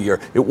half of the year.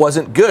 It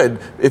wasn't good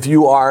if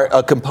you are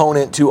a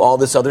component to all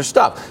this other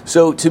stuff.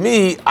 So to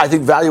me, I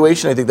think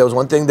valuation, I think that was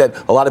one thing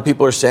that a lot of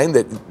people are saying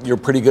that you're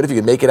pretty good if you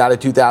can make it out of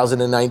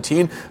 2019.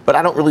 But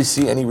I don't really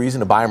see any reason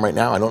to buy them right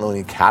now. I don't know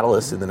any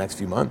catalysts in the next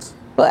few months.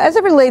 Well, as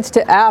it relates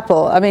to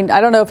Apple, I mean, I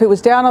don't know if it was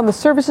down on the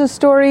services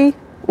story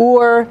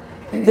or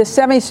the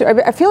semi.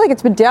 I feel like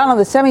it's been down on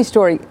the semi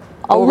story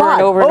a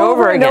lot. Over and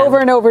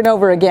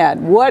over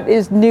again. What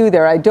is new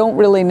there? I don't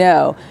really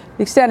know.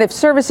 The extent if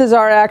services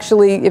are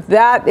actually, if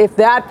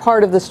that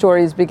part of the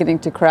story is beginning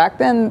to crack,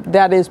 then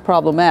that is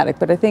problematic.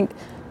 But I think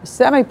the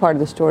semi part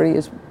of the story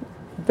is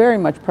very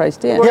much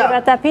priced in. What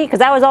about that, Pete? Because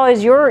that was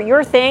always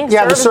your thing.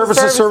 Yeah, the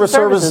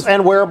services,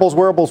 and wearables.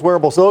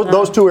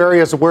 Those two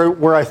areas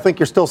where I think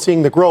you're still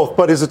seeing the growth.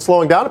 But is it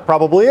slowing down? It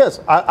probably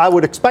is. I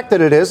would expect that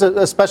it is,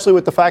 especially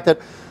with the fact that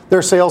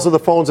their sales of the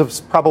phones have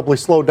probably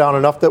slowed down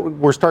enough that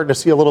we're starting to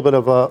see a little bit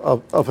of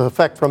an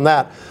effect from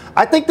that.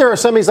 I think there are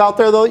semis out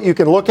there, though, you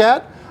can look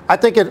at. I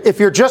think if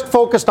you're just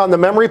focused on the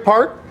memory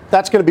part,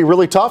 that's going to be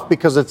really tough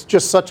because it's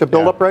just such a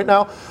buildup right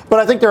now.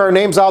 But I think there are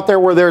names out there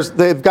where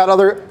they've got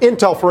other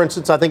Intel, for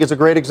instance, I think is a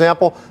great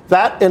example.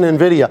 That and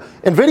NVIDIA.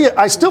 NVIDIA,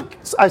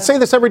 I say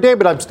this every day,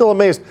 but I'm still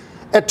amazed.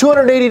 At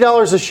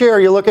 $280 a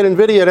share, you look at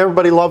NVIDIA and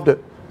everybody loved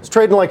it. It's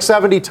trading like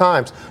 70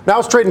 times. Now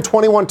it's trading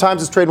 21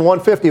 times. It's trading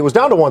 150. It was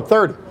down to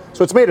 130.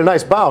 So it's made a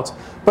nice bounce.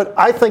 But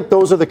I think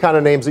those are the kind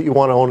of names that you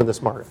want to own in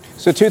this market.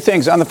 So two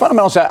things. On the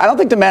fundamental side, I don't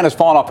think demand has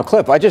fallen off a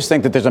cliff. I just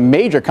think that there's a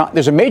major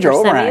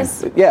overhang.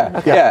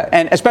 Yeah.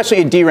 And especially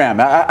in DRAM.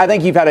 I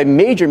think you've had a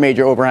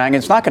major overhang, and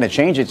it's not going to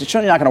change it. It's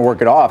certainly not going to work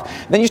it off.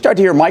 Then you start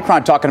to hear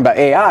Micron talking about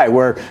AI,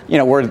 where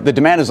the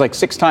demand is like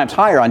 6 times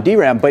higher on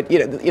DRAM. But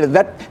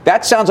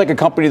that sounds like a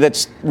company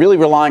that's really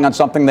relying on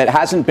something that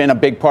hasn't been a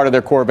big part of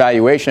their core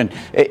valuation.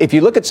 If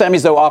you look at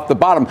semis, though, off the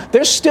bottom,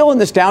 they're still in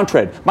this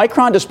downtrend.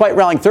 Micron, despite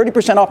rallying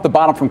 30% off the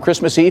bottom from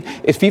Christmas Eve,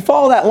 if you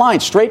follow that line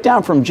straight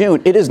down from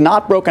June, it is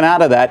not broken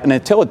out of that. And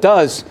until it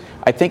does,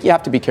 I think you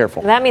have to be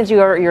careful. And that means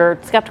you're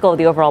skeptical of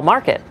the overall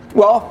market.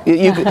 Well, I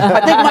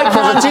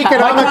think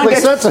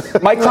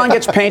Micron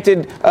gets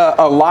painted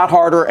a lot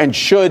harder and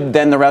should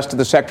than the rest of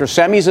the sector.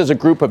 Semis as a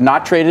group have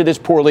not traded as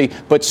poorly,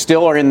 but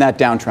still are in that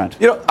downtrend.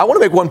 I want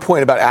to make one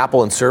point about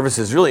Apple and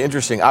services. Really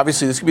interesting.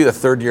 Obviously, this could be the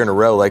third year in a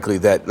row, likely,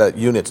 that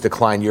units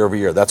decline year over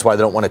year. That's why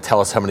they don't want to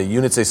tell us how many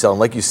units they sell. And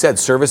like you said,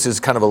 services is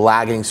kind of a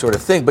lagging sort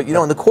of thing. But,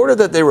 in the quarter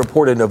that they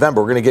reported in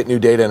November, we're going to get new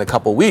data in a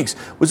couple weeks,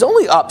 was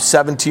only up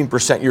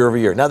 17% year over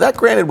year. Now, that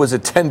granted was a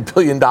 $10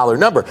 billion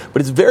number,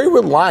 but it's very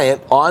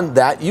reliant on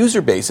that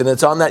user base, and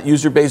it's on that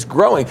user base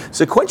growing.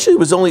 Sequentially, it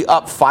was only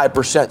up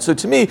 5%. So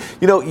to me,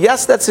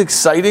 yes, that's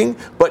exciting,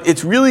 but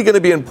it's really going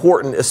to be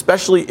important,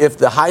 especially if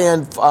the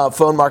high-end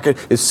phone market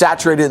is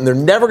saturated and they're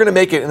never going to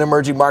make it in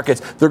emerging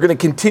markets. They're going to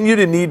continue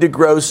to need to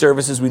grow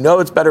services. We know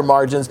it's better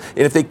margins, and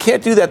if they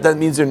can't do that, that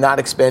means they're not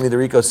expanding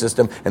their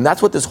ecosystem, and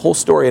that's what this whole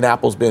story in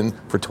Apple's been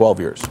for 12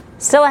 years.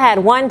 Still ahead,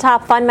 one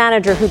top fund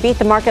manager who beat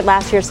the market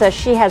last year says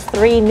she has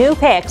 3 new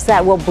picks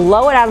that will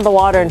blow it out of the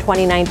water in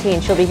 2019.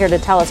 She'll be here to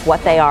tell us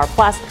what they are.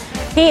 Plus,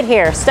 Pete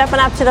here, stepping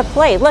up to the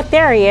plate. Look,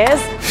 there he is.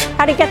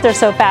 How'd he get there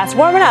so fast?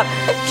 Warming up.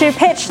 to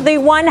pitch the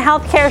one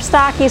healthcare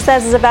stock he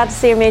says is about to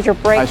see a major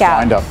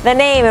breakout. Nice the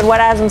name and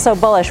what has him so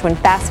bullish when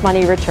Fast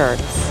Money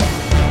returns.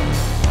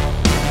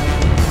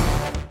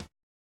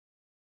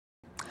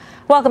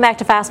 Welcome back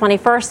to Fast Money.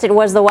 First, it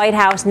was the White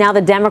House. Now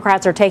the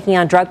Democrats are taking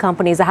on drug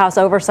companies. The House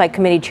Oversight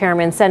Committee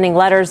chairman sending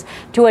letters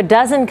to a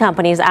dozen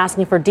companies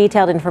asking for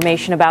detailed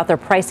information about their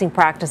pricing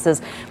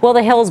practices. Will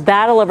the Hill's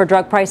battle over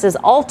drug prices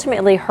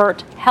ultimately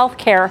hurt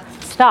healthcare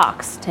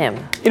stocks, Tim?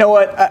 You know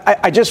what?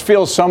 I just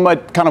feel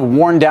somewhat kind of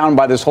worn down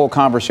by this whole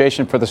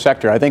conversation for the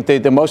sector. I think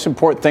the most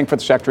important thing for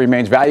the sector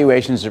remains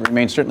valuations. It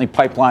remains certainly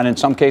pipeline. In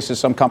some cases,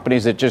 some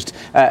companies that just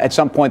at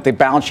some point the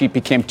balance sheet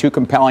became too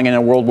compelling in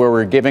a world where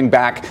we're giving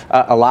back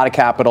a lot of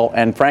capital.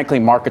 And frankly,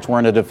 markets were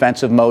in a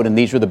defensive mode, and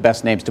these were the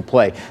best names to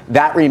play.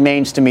 That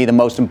remains to me the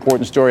most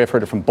important story. I've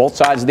heard it from both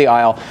sides of the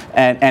aisle,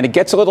 and it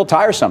gets a little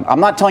tiresome. I'm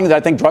not telling you that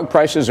I think drug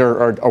prices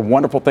are a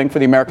wonderful thing for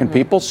the American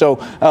people. So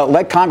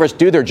let Congress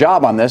do their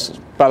job on this.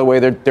 By the way,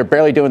 they're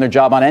barely doing their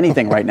job on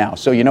anything right now.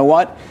 So you know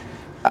what?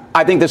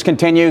 I think this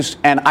continues,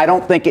 and I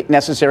don't think it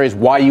necessarily is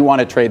why you want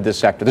to trade this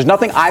sector. There's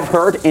nothing I've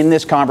heard in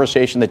this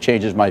conversation that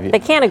changes my view. They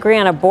can't agree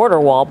on a border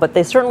wall, but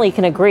they certainly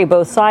can agree.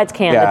 Both sides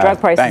can. The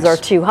drug prices are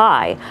too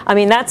high. I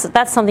mean,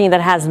 that's something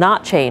that has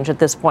not changed at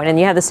this point. And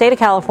you have the state of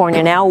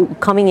California now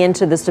coming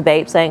into this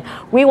debate saying,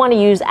 we want to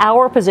use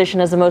our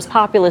position as the most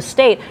populous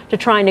state to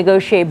try and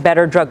negotiate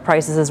better drug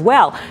prices as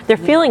well. They're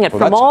feeling it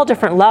from all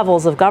different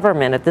levels of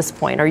government at this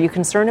point. Are you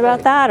concerned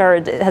about that?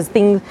 Or have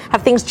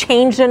things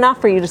changed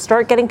enough for you to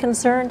start getting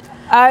concerned?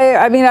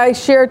 I mean, I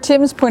share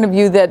Tim's point of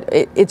view that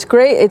it's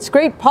great. It's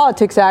great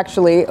politics,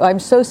 actually. I'm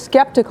so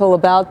skeptical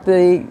about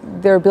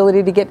their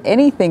ability to get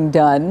anything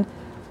done,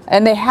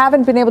 and they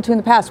haven't been able to in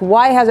the past.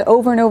 Why has it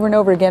over and over and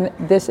over again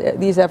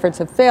these efforts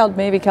have failed?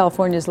 Maybe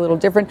California is a little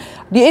different.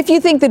 If you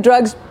think the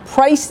drug's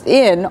priced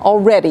in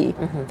already,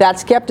 that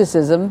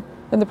skepticism,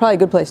 then they're probably a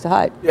good place to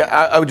hide. Yeah,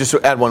 I would just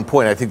add one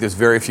point. I think there's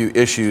very few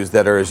issues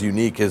that are as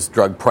unique as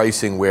drug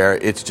pricing where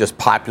it's just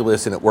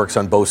populist and it works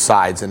on both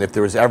sides. And if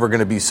there was ever going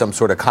to be some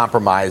sort of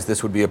compromise,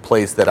 this would be a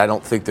place that I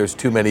don't think there's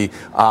too many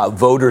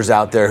voters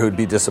out there who'd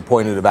be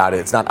disappointed about it.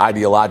 It's not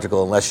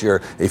ideological unless you're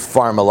a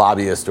pharma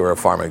lobbyist or a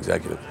pharma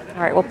executive.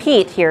 All right, well,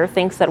 Pete here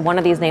thinks that one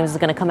of these names is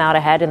going to come out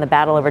ahead in the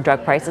battle over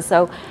drug prices.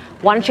 So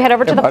why don't you head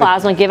over to the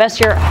plaza and give us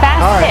your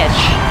fast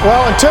pitch?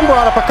 Well, and Tim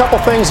brought up a couple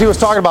things. He was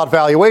talking about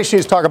valuation. He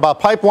was talking about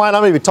pipeline.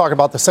 I'm going to be talking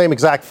about the same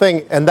exact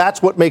thing. And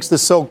that's what makes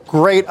this so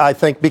great, I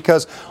think,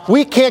 because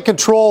we can't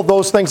control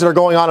those things that are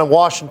going on in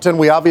Washington.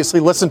 We obviously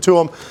listen to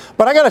them.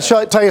 But I got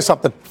to tell you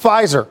something.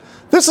 Pfizer.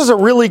 This is a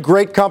really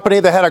great company.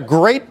 They had a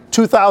great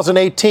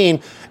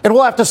 2018, and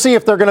we'll have to see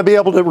if they're going to be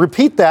able to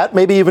repeat that,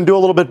 maybe even do a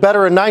little bit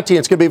better in 19.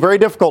 It's going to be very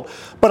difficult.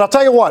 But I'll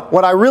tell you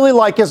what I really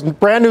like is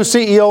brand new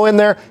CEO in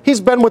there.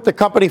 He's been with the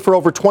company for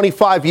over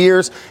 25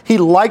 years. He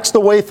likes the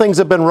way things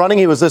have been running.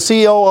 He was the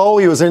COO.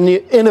 He was in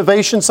the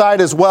innovation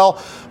side as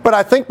well. But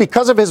I think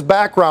because of his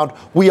background,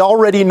 we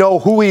already know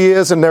who he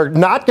is, and they're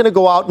not going to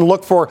go out and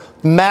look for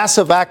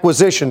massive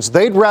acquisitions.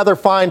 They'd rather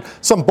find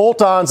some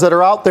bolt-ons that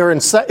are out there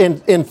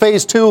in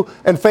phase 2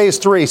 and phase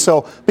 3.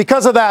 So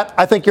because of that,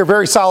 I think you're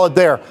very solid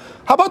there.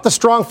 How about the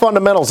strong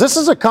fundamentals? This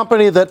is a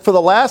company that for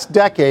the last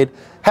decade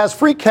has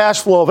free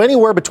cash flow of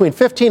anywhere between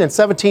 $15 and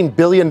 $17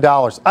 billion.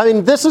 I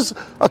mean, this is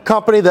a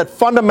company that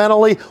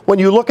fundamentally, when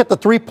you look at the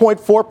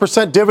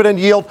 3.4% dividend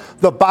yield,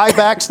 the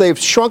buybacks, they've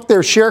shrunk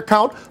their share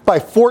count by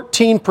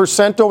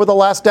 14% over the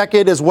last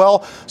decade as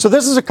well. So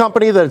this is a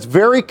company that is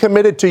very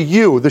committed to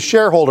you, the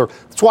shareholder.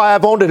 That's why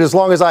I've owned it as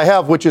long as I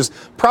have, which is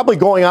probably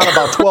going on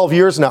about 12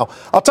 years now.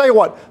 I'll tell you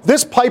what,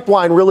 this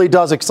pipeline really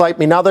does excite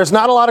me. Now, there's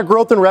not a lot of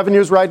growth in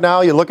revenues right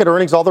now. You look at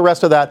earnings, all the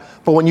rest of that.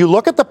 But when you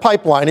look at the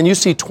pipeline and you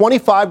see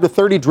 25 to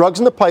 30 drugs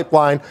in the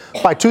pipeline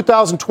by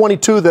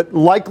 2022 that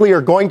likely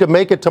are going to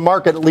make it to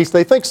market, at least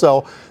they think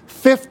so,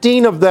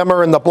 15 of them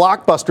are in the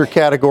blockbuster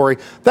category.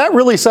 That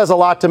really says a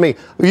lot to me.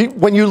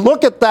 When you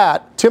look at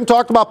that, Tim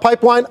talked about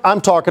pipeline, I'm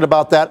talking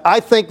about that.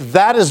 I think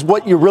that is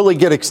what you really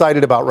get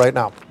excited about right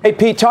now. Hey,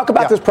 Pete, talk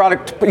about this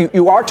product.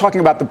 You are talking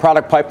about the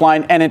product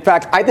pipeline. And in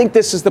fact, I think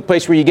this is the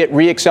place where you get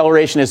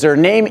re-acceleration. Is there a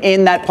name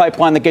in that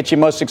pipeline that gets you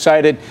most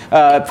excited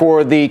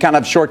for the kind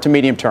of short to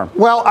medium term?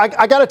 Well,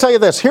 I got to tell you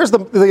this. Here's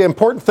the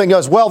important thing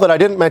as well that I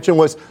didn't mention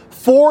was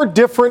 4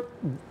 different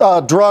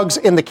drugs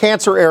in the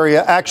cancer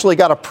area actually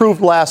got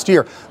approved last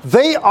year.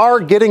 They are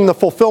getting the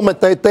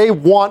fulfillment that they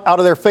want out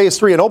of their phase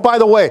 3. And oh, by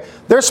the way,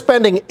 they're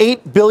spending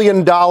 $8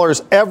 billion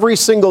every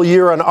single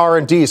year on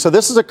R&D. So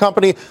this is a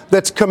company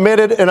that's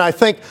committed, and I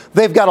think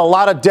they've got a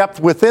lot of depth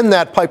within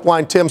that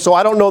pipeline, Tim. So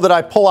I don't know that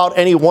I pull out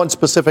any one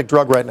specific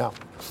drug right now.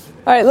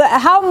 All right.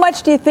 How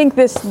much do you think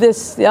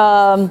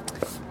the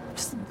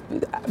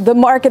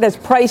market has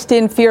priced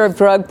in fear of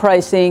drug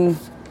pricing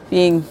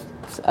being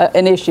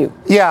an issue.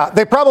 Yeah,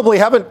 they probably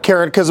haven't,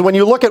 Karen, because when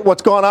you look at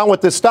what's going on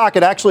with this stock,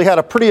 it actually had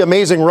a pretty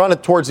amazing run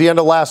towards the end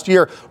of last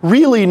year.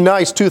 Really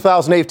nice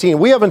 2018.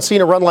 We haven't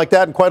seen a run like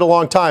that in quite a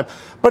long time.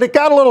 But it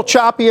got a little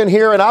choppy in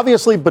here, and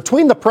obviously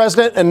between the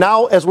president and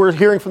now, as we're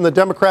hearing from the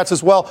Democrats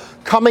as well,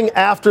 coming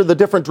after the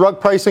different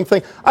drug pricing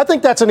thing, I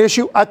think that's an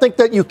issue. I think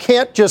that you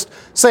can't just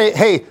say,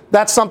 hey,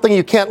 that's something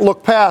you can't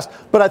look past.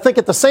 But I think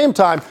at the same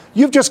time,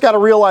 you've just got to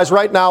realize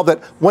right now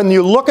that when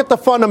you look at the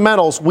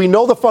fundamentals, we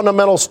know the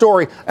fundamental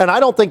story, and I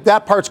don't think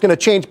that part's going to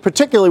change,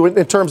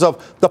 particularly in terms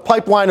of the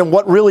pipeline and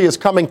what really is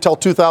coming till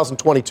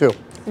 2022.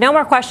 No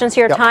more questions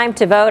here. Yep. Time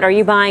to vote. Are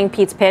you buying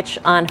Pete's pitch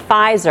on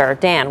Pfizer?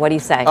 Dan, what do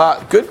you say?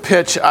 Good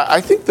pitch. I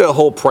think the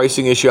whole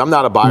pricing issue, I'm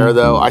not a buyer,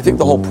 though. I think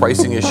the whole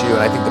pricing issue, and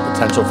I think the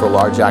potential for a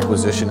large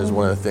acquisition is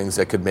one of the things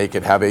that could make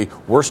it have a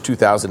worse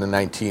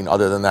 2019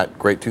 other than that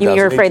great 2018.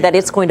 You're afraid that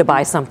it's going to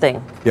buy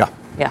something. Yeah.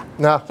 Yeah.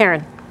 No.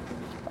 Karen.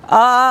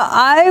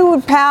 I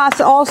would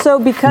pass also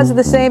because of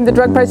the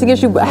drug pricing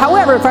issue.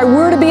 However, if I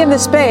were to be in the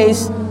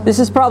space, this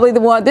is probably the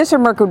one, this or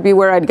Merck would be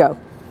where I'd go.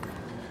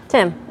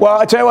 Tim. Well,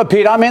 I tell you what,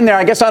 Pete, I'm in there.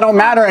 I guess I don't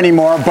matter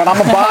anymore, but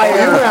I'm a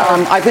buyer.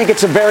 I think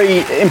it's a very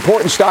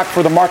important stock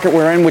for the market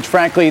we're in, which,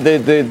 frankly,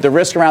 the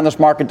risk around this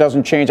market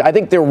doesn't change. I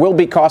think there will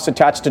be costs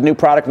attached to new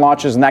product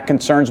launches, and that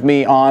concerns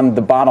me on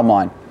the bottom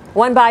line.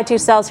 One buy, two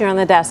sells here on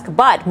the desk.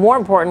 But more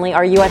importantly,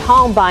 are you at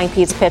home buying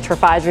Pete's pitch for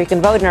Pfizer? You can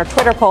vote in our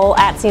Twitter poll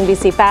at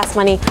CNBC Fast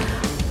Money.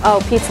 Oh,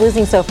 Pete's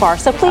losing so far.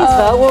 So please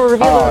vote. We'll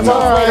reveal the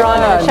results later on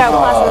in the show.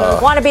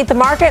 Plus, want to beat the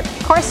market?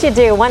 Of course you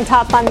do. One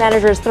top fund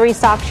manager's 3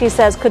 stocks, she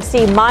says, could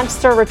see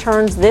monster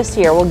returns this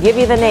year. We'll give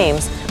you the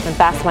names when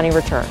Fast Money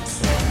returns.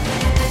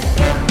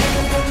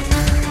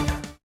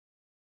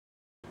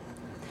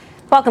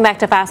 Welcome back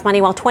to Fast Money.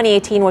 While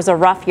 2018 was a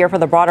rough year for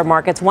the broader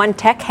markets, one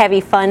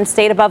tech-heavy fund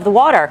stayed above the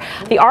water.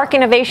 The ARK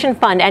Innovation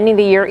Fund, ending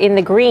the year in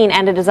the green,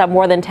 ended as up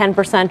more than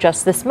 10%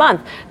 just this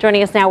month.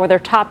 Joining us now with their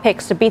top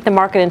picks to beat the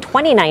market in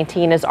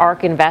 2019 is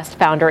ARK Invest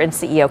founder and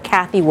CEO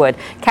Cathie Wood.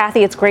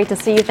 Cathie, it's great to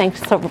see you.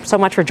 Thanks so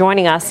much for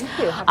joining us.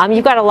 Thank you.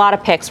 You've got a lot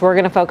of picks. We're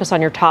going to focus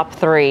on your top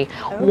 3.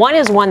 One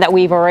is one that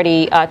we've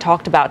already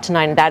talked about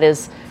tonight, and that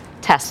is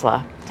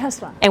Tesla.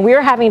 And we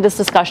were having this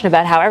discussion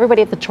about how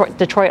everybody at the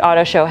Detroit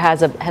Auto Show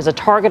has a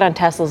target on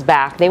Tesla's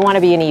back. They want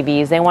to be in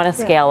EVs. They want to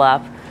scale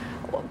up.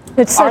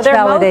 It's such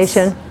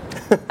validation.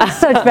 It's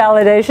such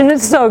validation.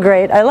 It's so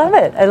great. I love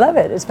it.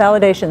 It's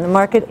validation. The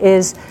market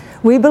is,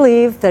 we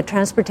believe the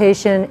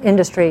transportation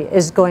industry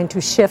is going to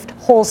shift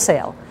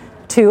wholesale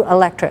to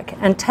electric.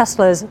 And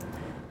Tesla's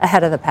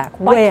ahead of the pack.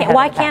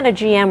 Why can't a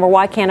GM or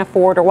why can't a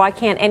Ford or why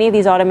can't any of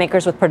these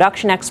automakers with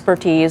production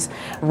expertise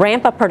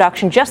ramp up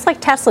production just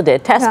like Tesla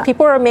did?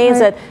 People are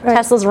amazed at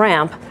Tesla's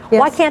ramp. Yes.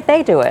 Why can't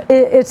they do it?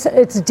 It's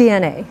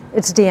DNA.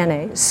 It's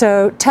DNA.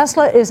 So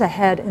Tesla is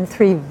ahead in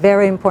 3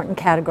 very important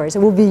categories. It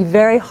will be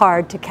very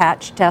hard to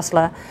catch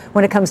Tesla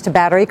when it comes to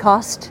battery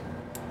cost,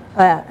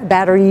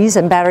 batteries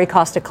and battery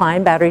cost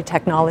decline, battery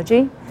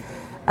technology.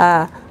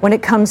 When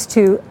it comes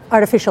to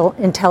artificial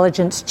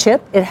intelligence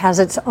chip, it has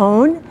its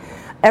own.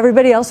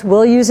 Everybody else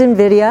will use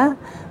NVIDIA,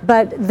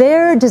 but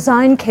their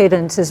design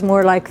cadence is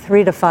more like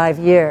 3 to 5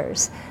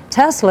 years.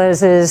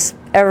 Tesla's is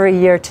every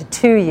year to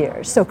 2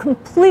 years, so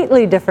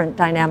completely different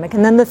dynamic.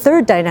 And then the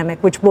third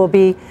dynamic, which will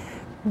be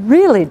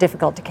really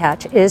difficult to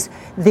catch, is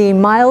the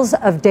miles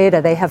of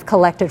data they have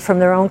collected from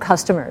their own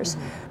customers.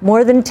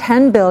 More than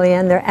 10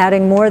 billion, they're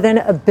adding more than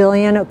 $1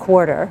 billion a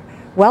quarter,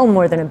 well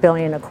more than $1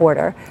 billion a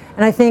quarter.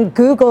 And I think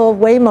Google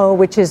Waymo,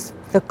 which is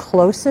the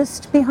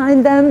closest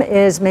behind them,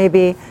 is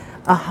maybe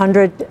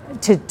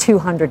 100 to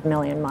 200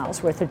 million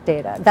miles worth of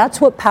data.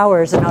 That's what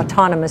powers an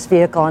autonomous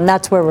vehicle, and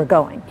that's where we're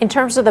going. In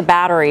terms of the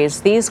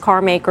batteries, these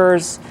car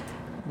makers,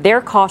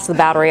 their cost of the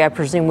battery, I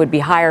presume, would be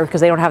higher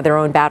because they don't have their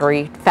own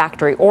battery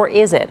factory. Or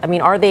is it? I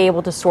mean, are they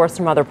able to source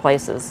from other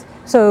places?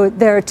 So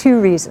there are 2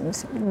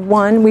 reasons.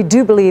 One, we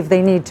do believe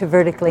they need to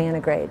vertically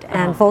integrate.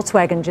 And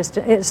Volkswagen just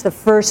is the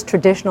first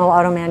traditional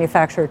auto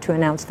manufacturer to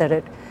announce that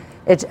it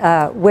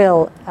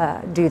will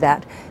do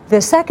that.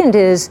 The second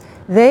is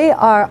they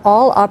are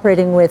all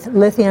operating with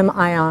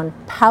lithium-ion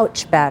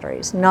pouch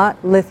batteries,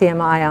 not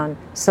lithium-ion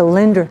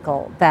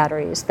cylindrical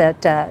batteries that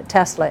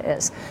Tesla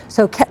is.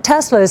 So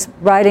Tesla is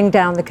riding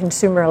down the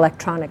consumer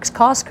electronics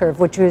cost curve,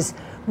 which is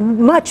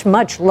much,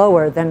 much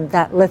lower than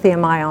that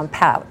lithium-ion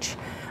pouch.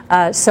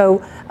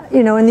 So,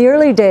 in the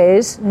early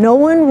days, no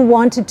one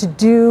wanted to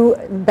do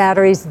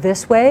batteries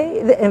this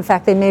way. In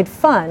fact, they made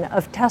fun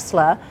of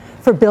Tesla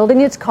for building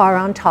its car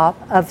on top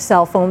of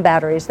cell phone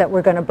batteries that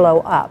were going to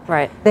blow up.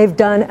 Right. They've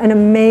done an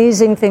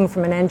amazing thing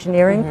from an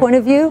engineering point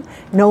of view.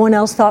 No one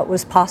else thought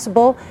was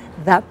possible.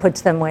 That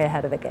puts them way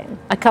ahead of the game.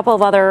 A couple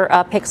of other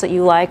picks that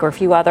you like, or a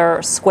few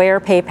other: Square,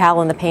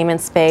 PayPal in the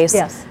payment space.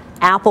 Yes.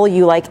 Apple,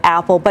 you like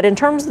Apple. But in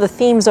terms of the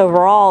themes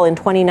overall in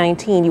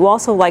 2019, you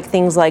also like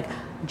things like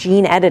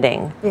gene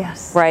editing.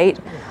 Yes. Right?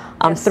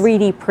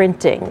 3D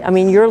printing. I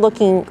mean, you're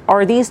looking,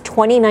 are these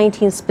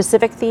 2019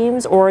 specific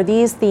themes, or are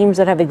these themes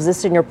that have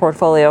existed in your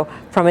portfolio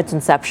from its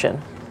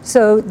inception?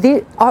 So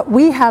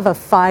we have a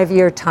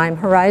 5-year time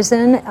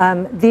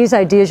horizon. These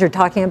ideas you're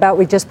talking about,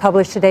 we just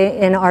published today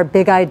in our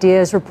Big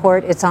Ideas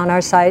report. It's on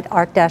our site,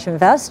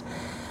 ARK-Invest.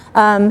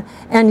 And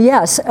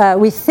yes,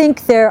 we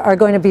think there are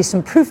going to be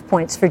some proof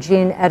points for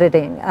gene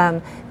editing.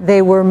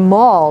 They were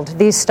mauled,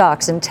 these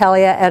stocks,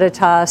 Intellia,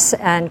 Editas,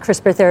 and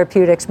CRISPR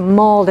Therapeutics,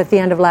 mauled at the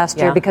end of last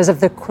year because of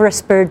the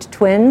CRISPRed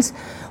twins.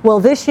 Well,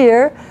 this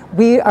year,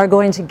 we are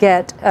going to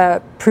get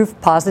proof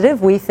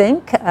positive, we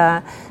think,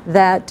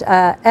 that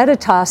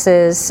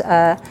Editas's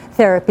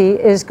therapy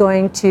is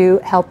going to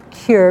help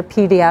cure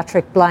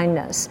pediatric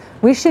blindness.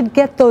 We should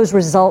get those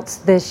results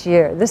this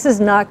year. This is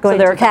not going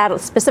to... So there are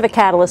specific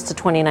catalysts to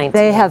 2019.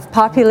 They have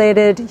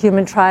populated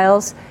human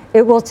trials.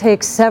 It will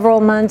take several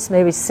months,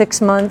 maybe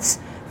 6 months,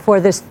 for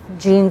this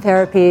gene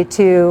therapy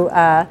to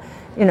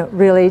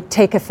really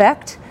take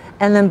effect.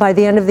 And then by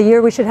the end of the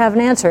year, we should have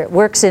an answer. It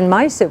works in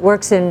mice. It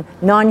works in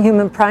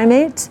non-human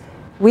primates.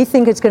 We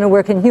think it's going to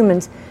work in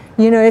humans.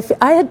 If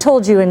I had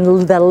told you in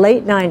the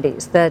late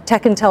 90s, the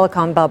tech and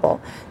telecom bubble,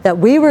 that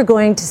we were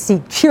going to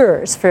see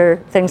cures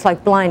for things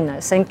like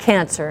blindness and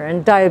cancer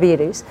and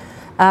diabetes,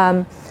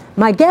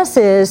 my guess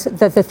is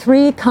that the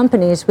 3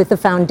 companies with the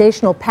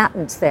foundational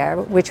patents there,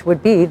 which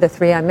would be the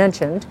 3 I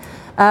mentioned,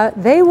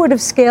 they would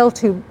have scaled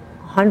to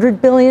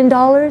 $100 billion,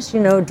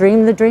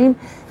 dream the dream.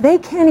 They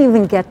can't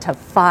even get to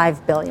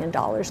 $5 billion,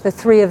 the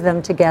 3 of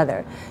them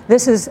together.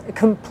 This is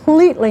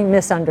completely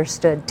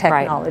misunderstood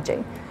technology.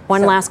 Right.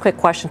 One last quick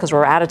question, because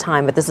we're out of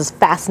time, but this is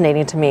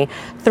fascinating to me.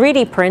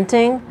 3D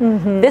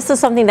printing, this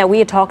is something that we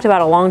had talked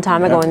about a long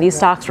time ago, and these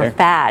stocks were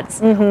fads.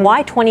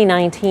 Why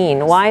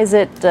 2019? Why is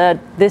it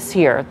this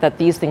year that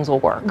these things will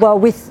work? Well,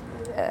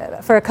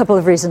 for a couple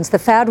of reasons. The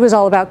fad was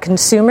all about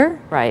consumer.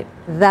 Right.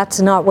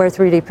 That's not where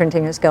 3D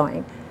printing is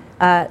going.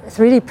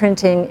 3D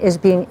printing is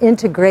being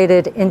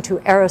integrated into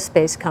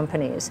aerospace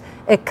companies.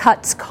 It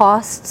cuts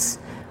costs,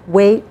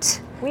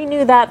 weight. We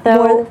knew that,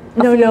 though.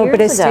 But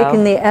it's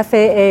taken the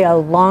FAA a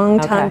long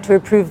time to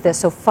approve this.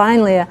 So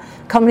finally, a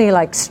company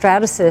like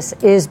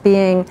Stratasys is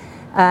being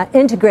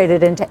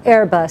integrated into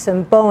Airbus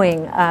and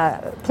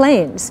Boeing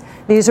planes.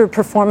 These are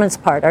performance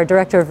part. Our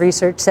director of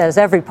research says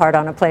every part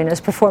on a plane is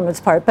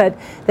performance part, but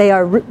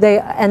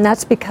and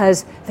that's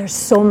because they're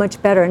so much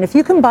better. And if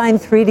you combine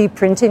 3D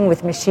printing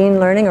with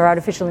machine learning or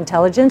artificial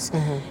intelligence,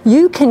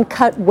 you can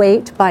cut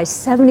weight by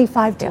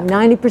 75 to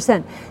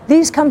 90%.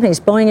 These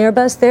companies, Boeing,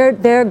 Airbus,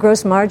 their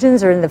gross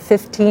margins are in the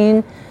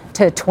 15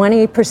 to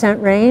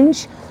 20%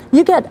 range.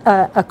 You get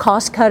a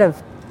cost cut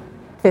of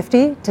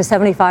 50 to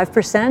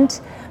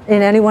 75%.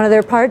 In any one of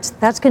their parts,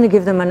 that's going to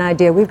give them an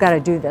idea. We've got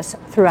to do this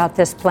throughout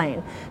this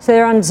plane. So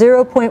they're on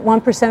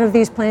 0.1% of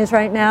these planes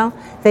right now.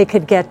 They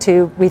could get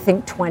to, we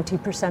think,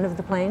 20% of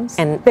the planes.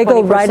 And they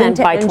go right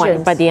into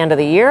engines. By the end of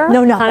the year?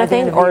 No, not by the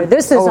end of the year.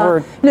 This is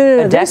over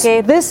a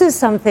decade? This is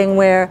something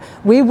where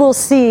we will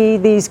see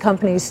these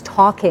companies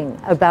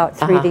talking about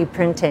 3D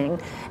printing.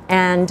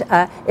 And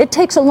it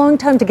takes a long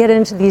time to get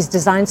into these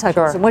design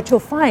cycles. And what you'll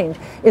find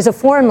is a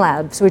Foreign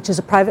Labs, which is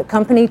a private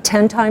company,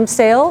 10 times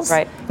sales.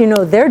 Right.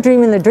 They're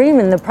dreaming the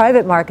dream in the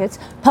private markets.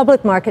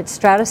 Public markets,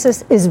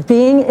 Stratasys is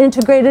being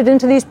integrated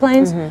into these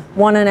planes,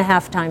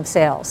 1.5 times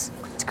sales.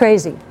 It's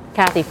crazy.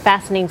 Kathy,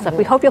 fascinating stuff.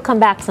 We hope you'll come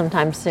back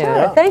sometime soon.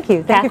 Sure. Thank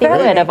you. Kathy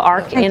Wood of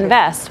ARK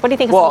Invest. What do you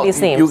think of some of these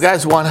themes? You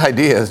guys want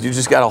ideas. You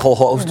just got a whole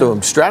host of them.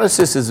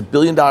 Stratasys is $1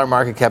 billion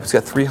market cap. It's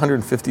got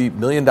 $350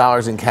 million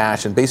in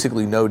cash and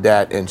basically no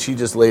debt. And she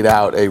just laid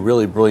out a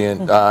really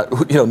brilliant,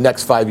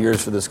 next 5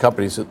 years for this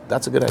company. So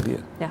that's a good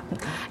idea. Yeah.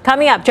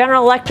 Coming up,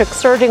 General Electric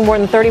surging more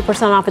than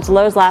 30% off its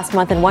lows last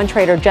month, and one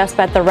trader just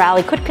bet the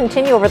rally could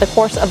continue over the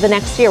course of the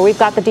next year. We've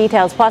got the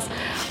details. Plus,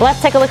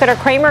 let's take a look at our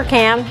Cramer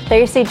Cam. There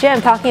you see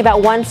Jim talking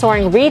about one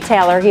soaring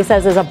retailer he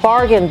says is a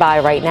bargain buy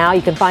right now.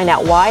 You can find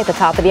out why at the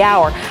top of the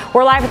hour.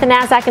 We're live at the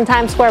NASDAQ in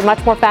Times Square.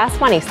 Much more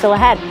Fast Money still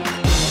ahead.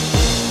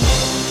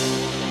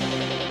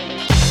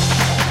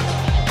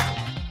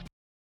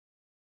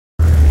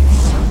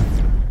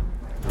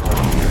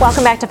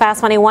 Welcome back to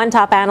Fast Money. One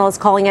top analyst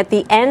calling it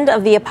the end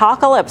of the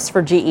apocalypse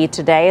for GE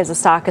today as the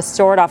stock has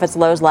soared off its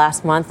lows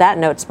last month. That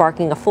note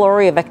sparking a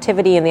flurry of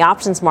activity in the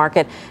options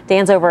market.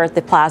 Dan's over at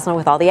the Plasma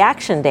with all the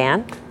action.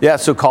 Dan? Yeah,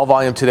 so call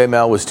volume today,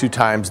 Mel, was 2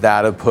 times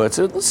that of puts.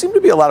 There seemed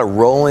to be a lot of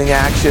rolling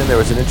action. There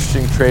was an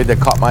interesting trade that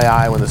caught my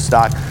eye when the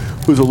stock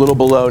was a little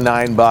below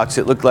 $9.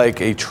 It looked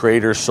like a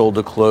trader sold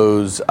to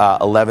close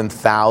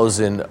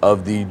 11,000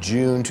 of the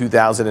June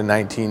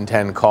 2019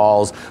 10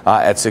 calls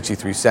at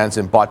 63 cents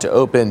and bought to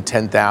open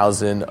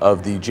 10,000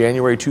 of the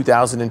January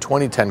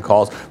 2020 10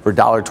 calls for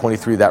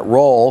 $1.23. That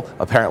roll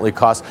apparently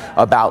cost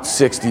about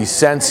 60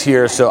 cents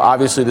here. So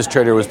obviously this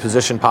trader was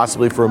positioned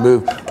possibly for a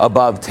move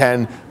above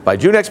 10 by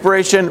June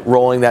expiration,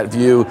 rolling that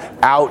view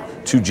out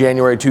to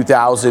January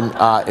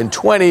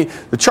 2020.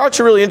 The charts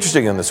are really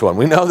interesting in this one.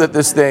 We know that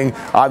this thing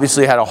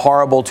obviously had a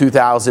horrible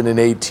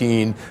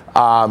 2018.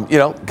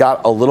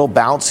 Got a little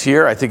bounce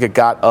here. I think it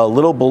got a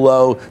little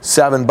below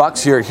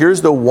 $7 here.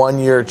 Here's the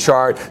 1-year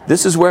chart.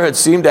 This is where it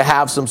seemed to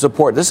have some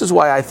support. This is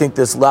why I think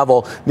this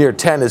level near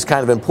 10 is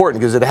kind of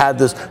important, because it had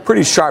this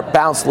pretty sharp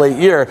bounce late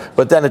year,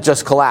 but then it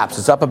just collapsed.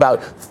 It's up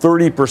about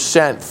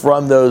 30%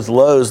 from those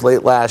lows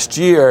late last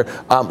year.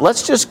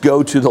 Let's just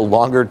go to the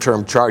longer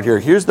term chart here.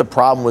 Here's the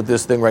problem with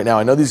this thing right now.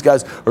 I know these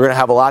guys are going to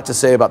have a lot to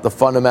say about the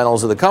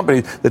fundamentals of the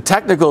company. The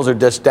technicals are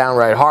just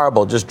downright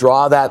horrible. Just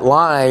draw that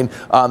line,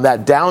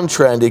 that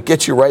downtrend, it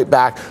gets you right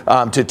back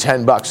to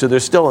 $10. So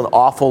there's still an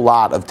awful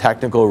lot of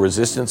technical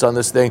resistance on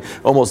this thing.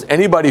 Almost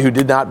anybody who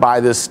did not buy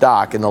this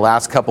stock in the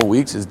last couple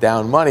weeks is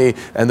down money,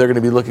 and they're going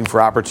to be looking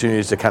for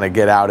opportunities to kind of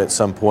get out at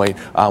some point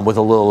with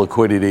a little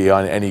liquidity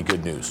on any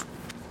good news.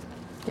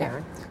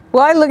 Karen?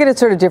 Well, I look at it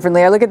sort of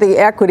differently. I look at the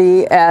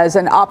equity as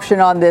an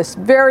option on this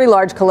very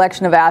large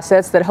collection of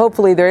assets that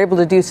hopefully they're able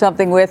to do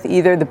something with.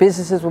 Either the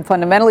businesses will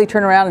fundamentally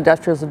turn around.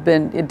 Industrials have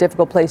been a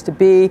difficult place to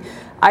be.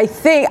 I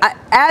think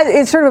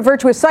it's sort of a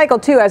virtuous cycle,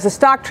 too. As the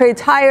stock trades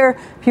higher,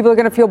 people are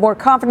going to feel more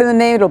confident in the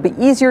name. It'll be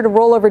easier to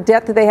roll over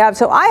debt that they have.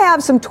 So I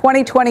have some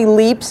 2020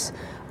 leaps.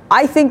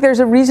 I think there's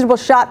a reasonable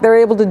shot they're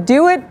able to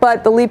do it,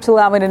 but the leaps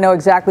allow me to know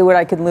exactly what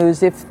I can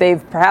lose if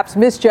they've perhaps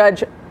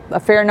misjudged a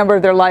fair number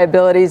of their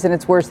liabilities, and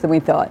it's worse than we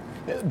thought.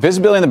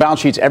 Visibility in the balance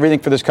sheet's everything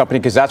for this company,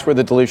 because that's where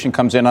the dilution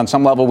comes in. On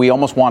some level, we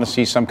almost want to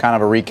see some kind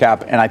of a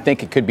recap, and I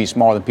think it could be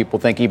smaller than people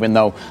think, even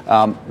though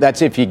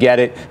that's if you get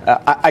it.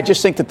 I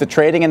just think that the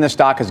trading in the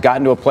stock has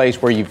gotten to a place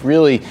where you've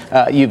really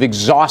you've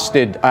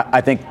exhausted,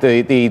 I think,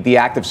 the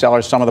active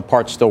sellers. Some of the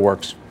parts still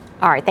works.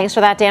 All right, thanks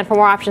for that, Dan. For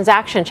more options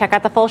action, check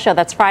out the full show.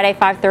 That's Friday,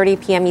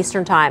 5:30 p.m.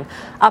 Eastern Time.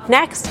 Up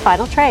next,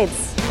 final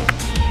trades.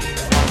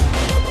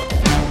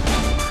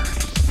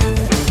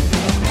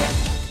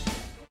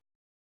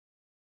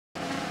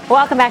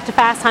 Welcome back to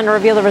Fast. Time to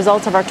reveal the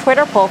results of our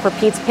Twitter poll for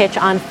Pete's pitch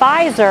on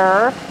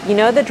Pfizer. You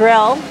know the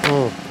drill.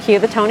 Cue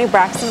the Tony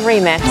Braxton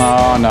remix.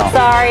 Oh, no.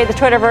 Sorry, the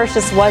Twitterverse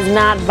just was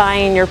not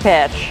buying your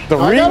pitch. The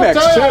remix,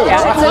 too.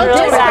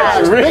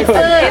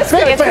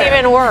 It's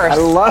even worse. I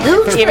love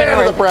it. Even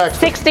worse.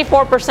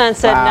 64%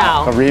 said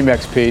no. The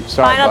remix, Pete.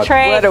 Sorry. Final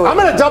trade. I'm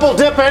going to double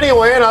dip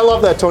anyway, and I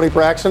love that, Tony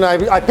Braxton.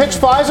 I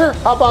pitched Pfizer.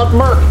 How about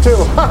Merck, too?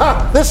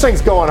 This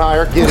thing's going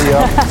higher. Giddy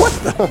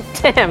up.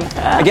 Tim.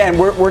 Again,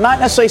 we're not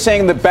necessarily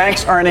saying the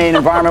banks are in an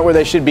environment where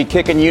they should be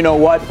kicking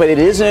you-know-what, but it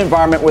is an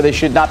environment where they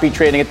should not be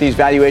trading at these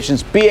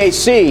valuations.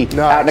 BAC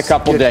out in a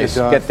couple days.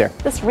 Get there.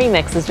 This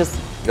remix is just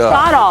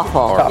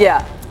god-awful.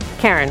 Yeah.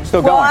 Karen.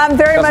 Still going. Well, I'm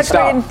very much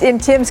in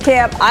Tim's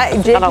camp.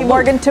 JP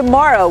Morgan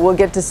tomorrow we'll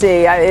get to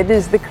see. It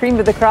is the cream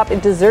of the crop.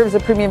 It deserves a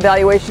premium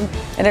valuation,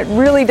 and it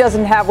really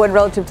doesn't have one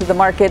relative to the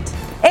market.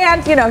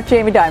 And,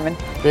 Jamie Dimon.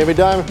 Jamie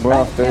Dimon. Well,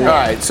 all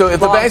right. So if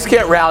the banks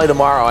can't rally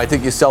tomorrow, I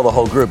think you sell the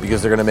whole group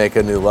because they're going to make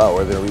a new low.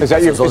 Or is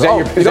that your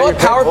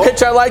power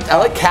pitch I like? I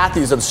like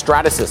Kathy's on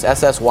Stratasys,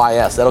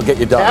 SSYS. That'll get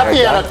you done. Kathy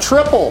had a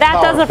triple.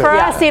 That does it for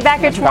us. See you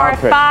back here tomorrow at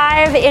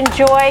 5.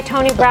 Enjoy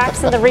Tony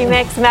Braxton, the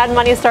remix. Mad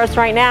Money starts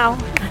right now.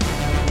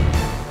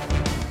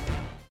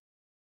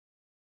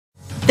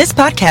 This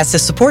podcast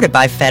is supported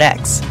by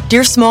FedEx.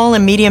 Dear small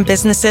and medium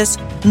businesses,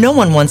 no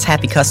one wants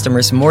happy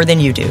customers more than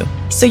you do.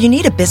 So you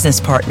need a business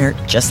partner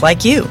just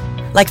like you.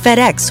 Like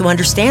FedEx, who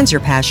understands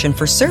your passion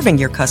for serving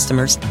your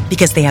customers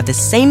because they have the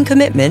same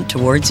commitment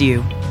towards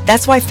you.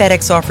 That's why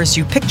FedEx offers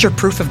you picture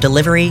proof of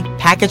delivery,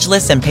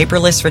 packageless and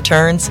paperless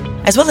returns,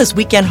 as well as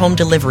weekend home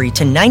delivery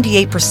to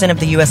 98% of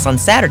the U.S. on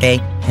Saturday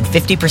and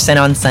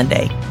 50% on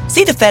Sunday.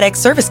 See the FedEx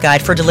service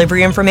guide for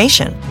delivery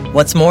information.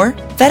 What's more,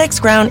 FedEx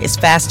Ground is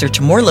faster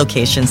to more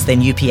locations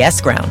than UPS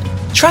Ground.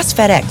 Trust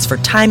FedEx for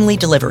timely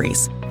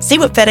deliveries. See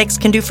what FedEx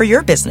can do for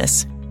your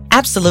business.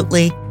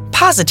 Absolutely,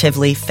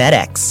 positively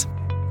FedEx.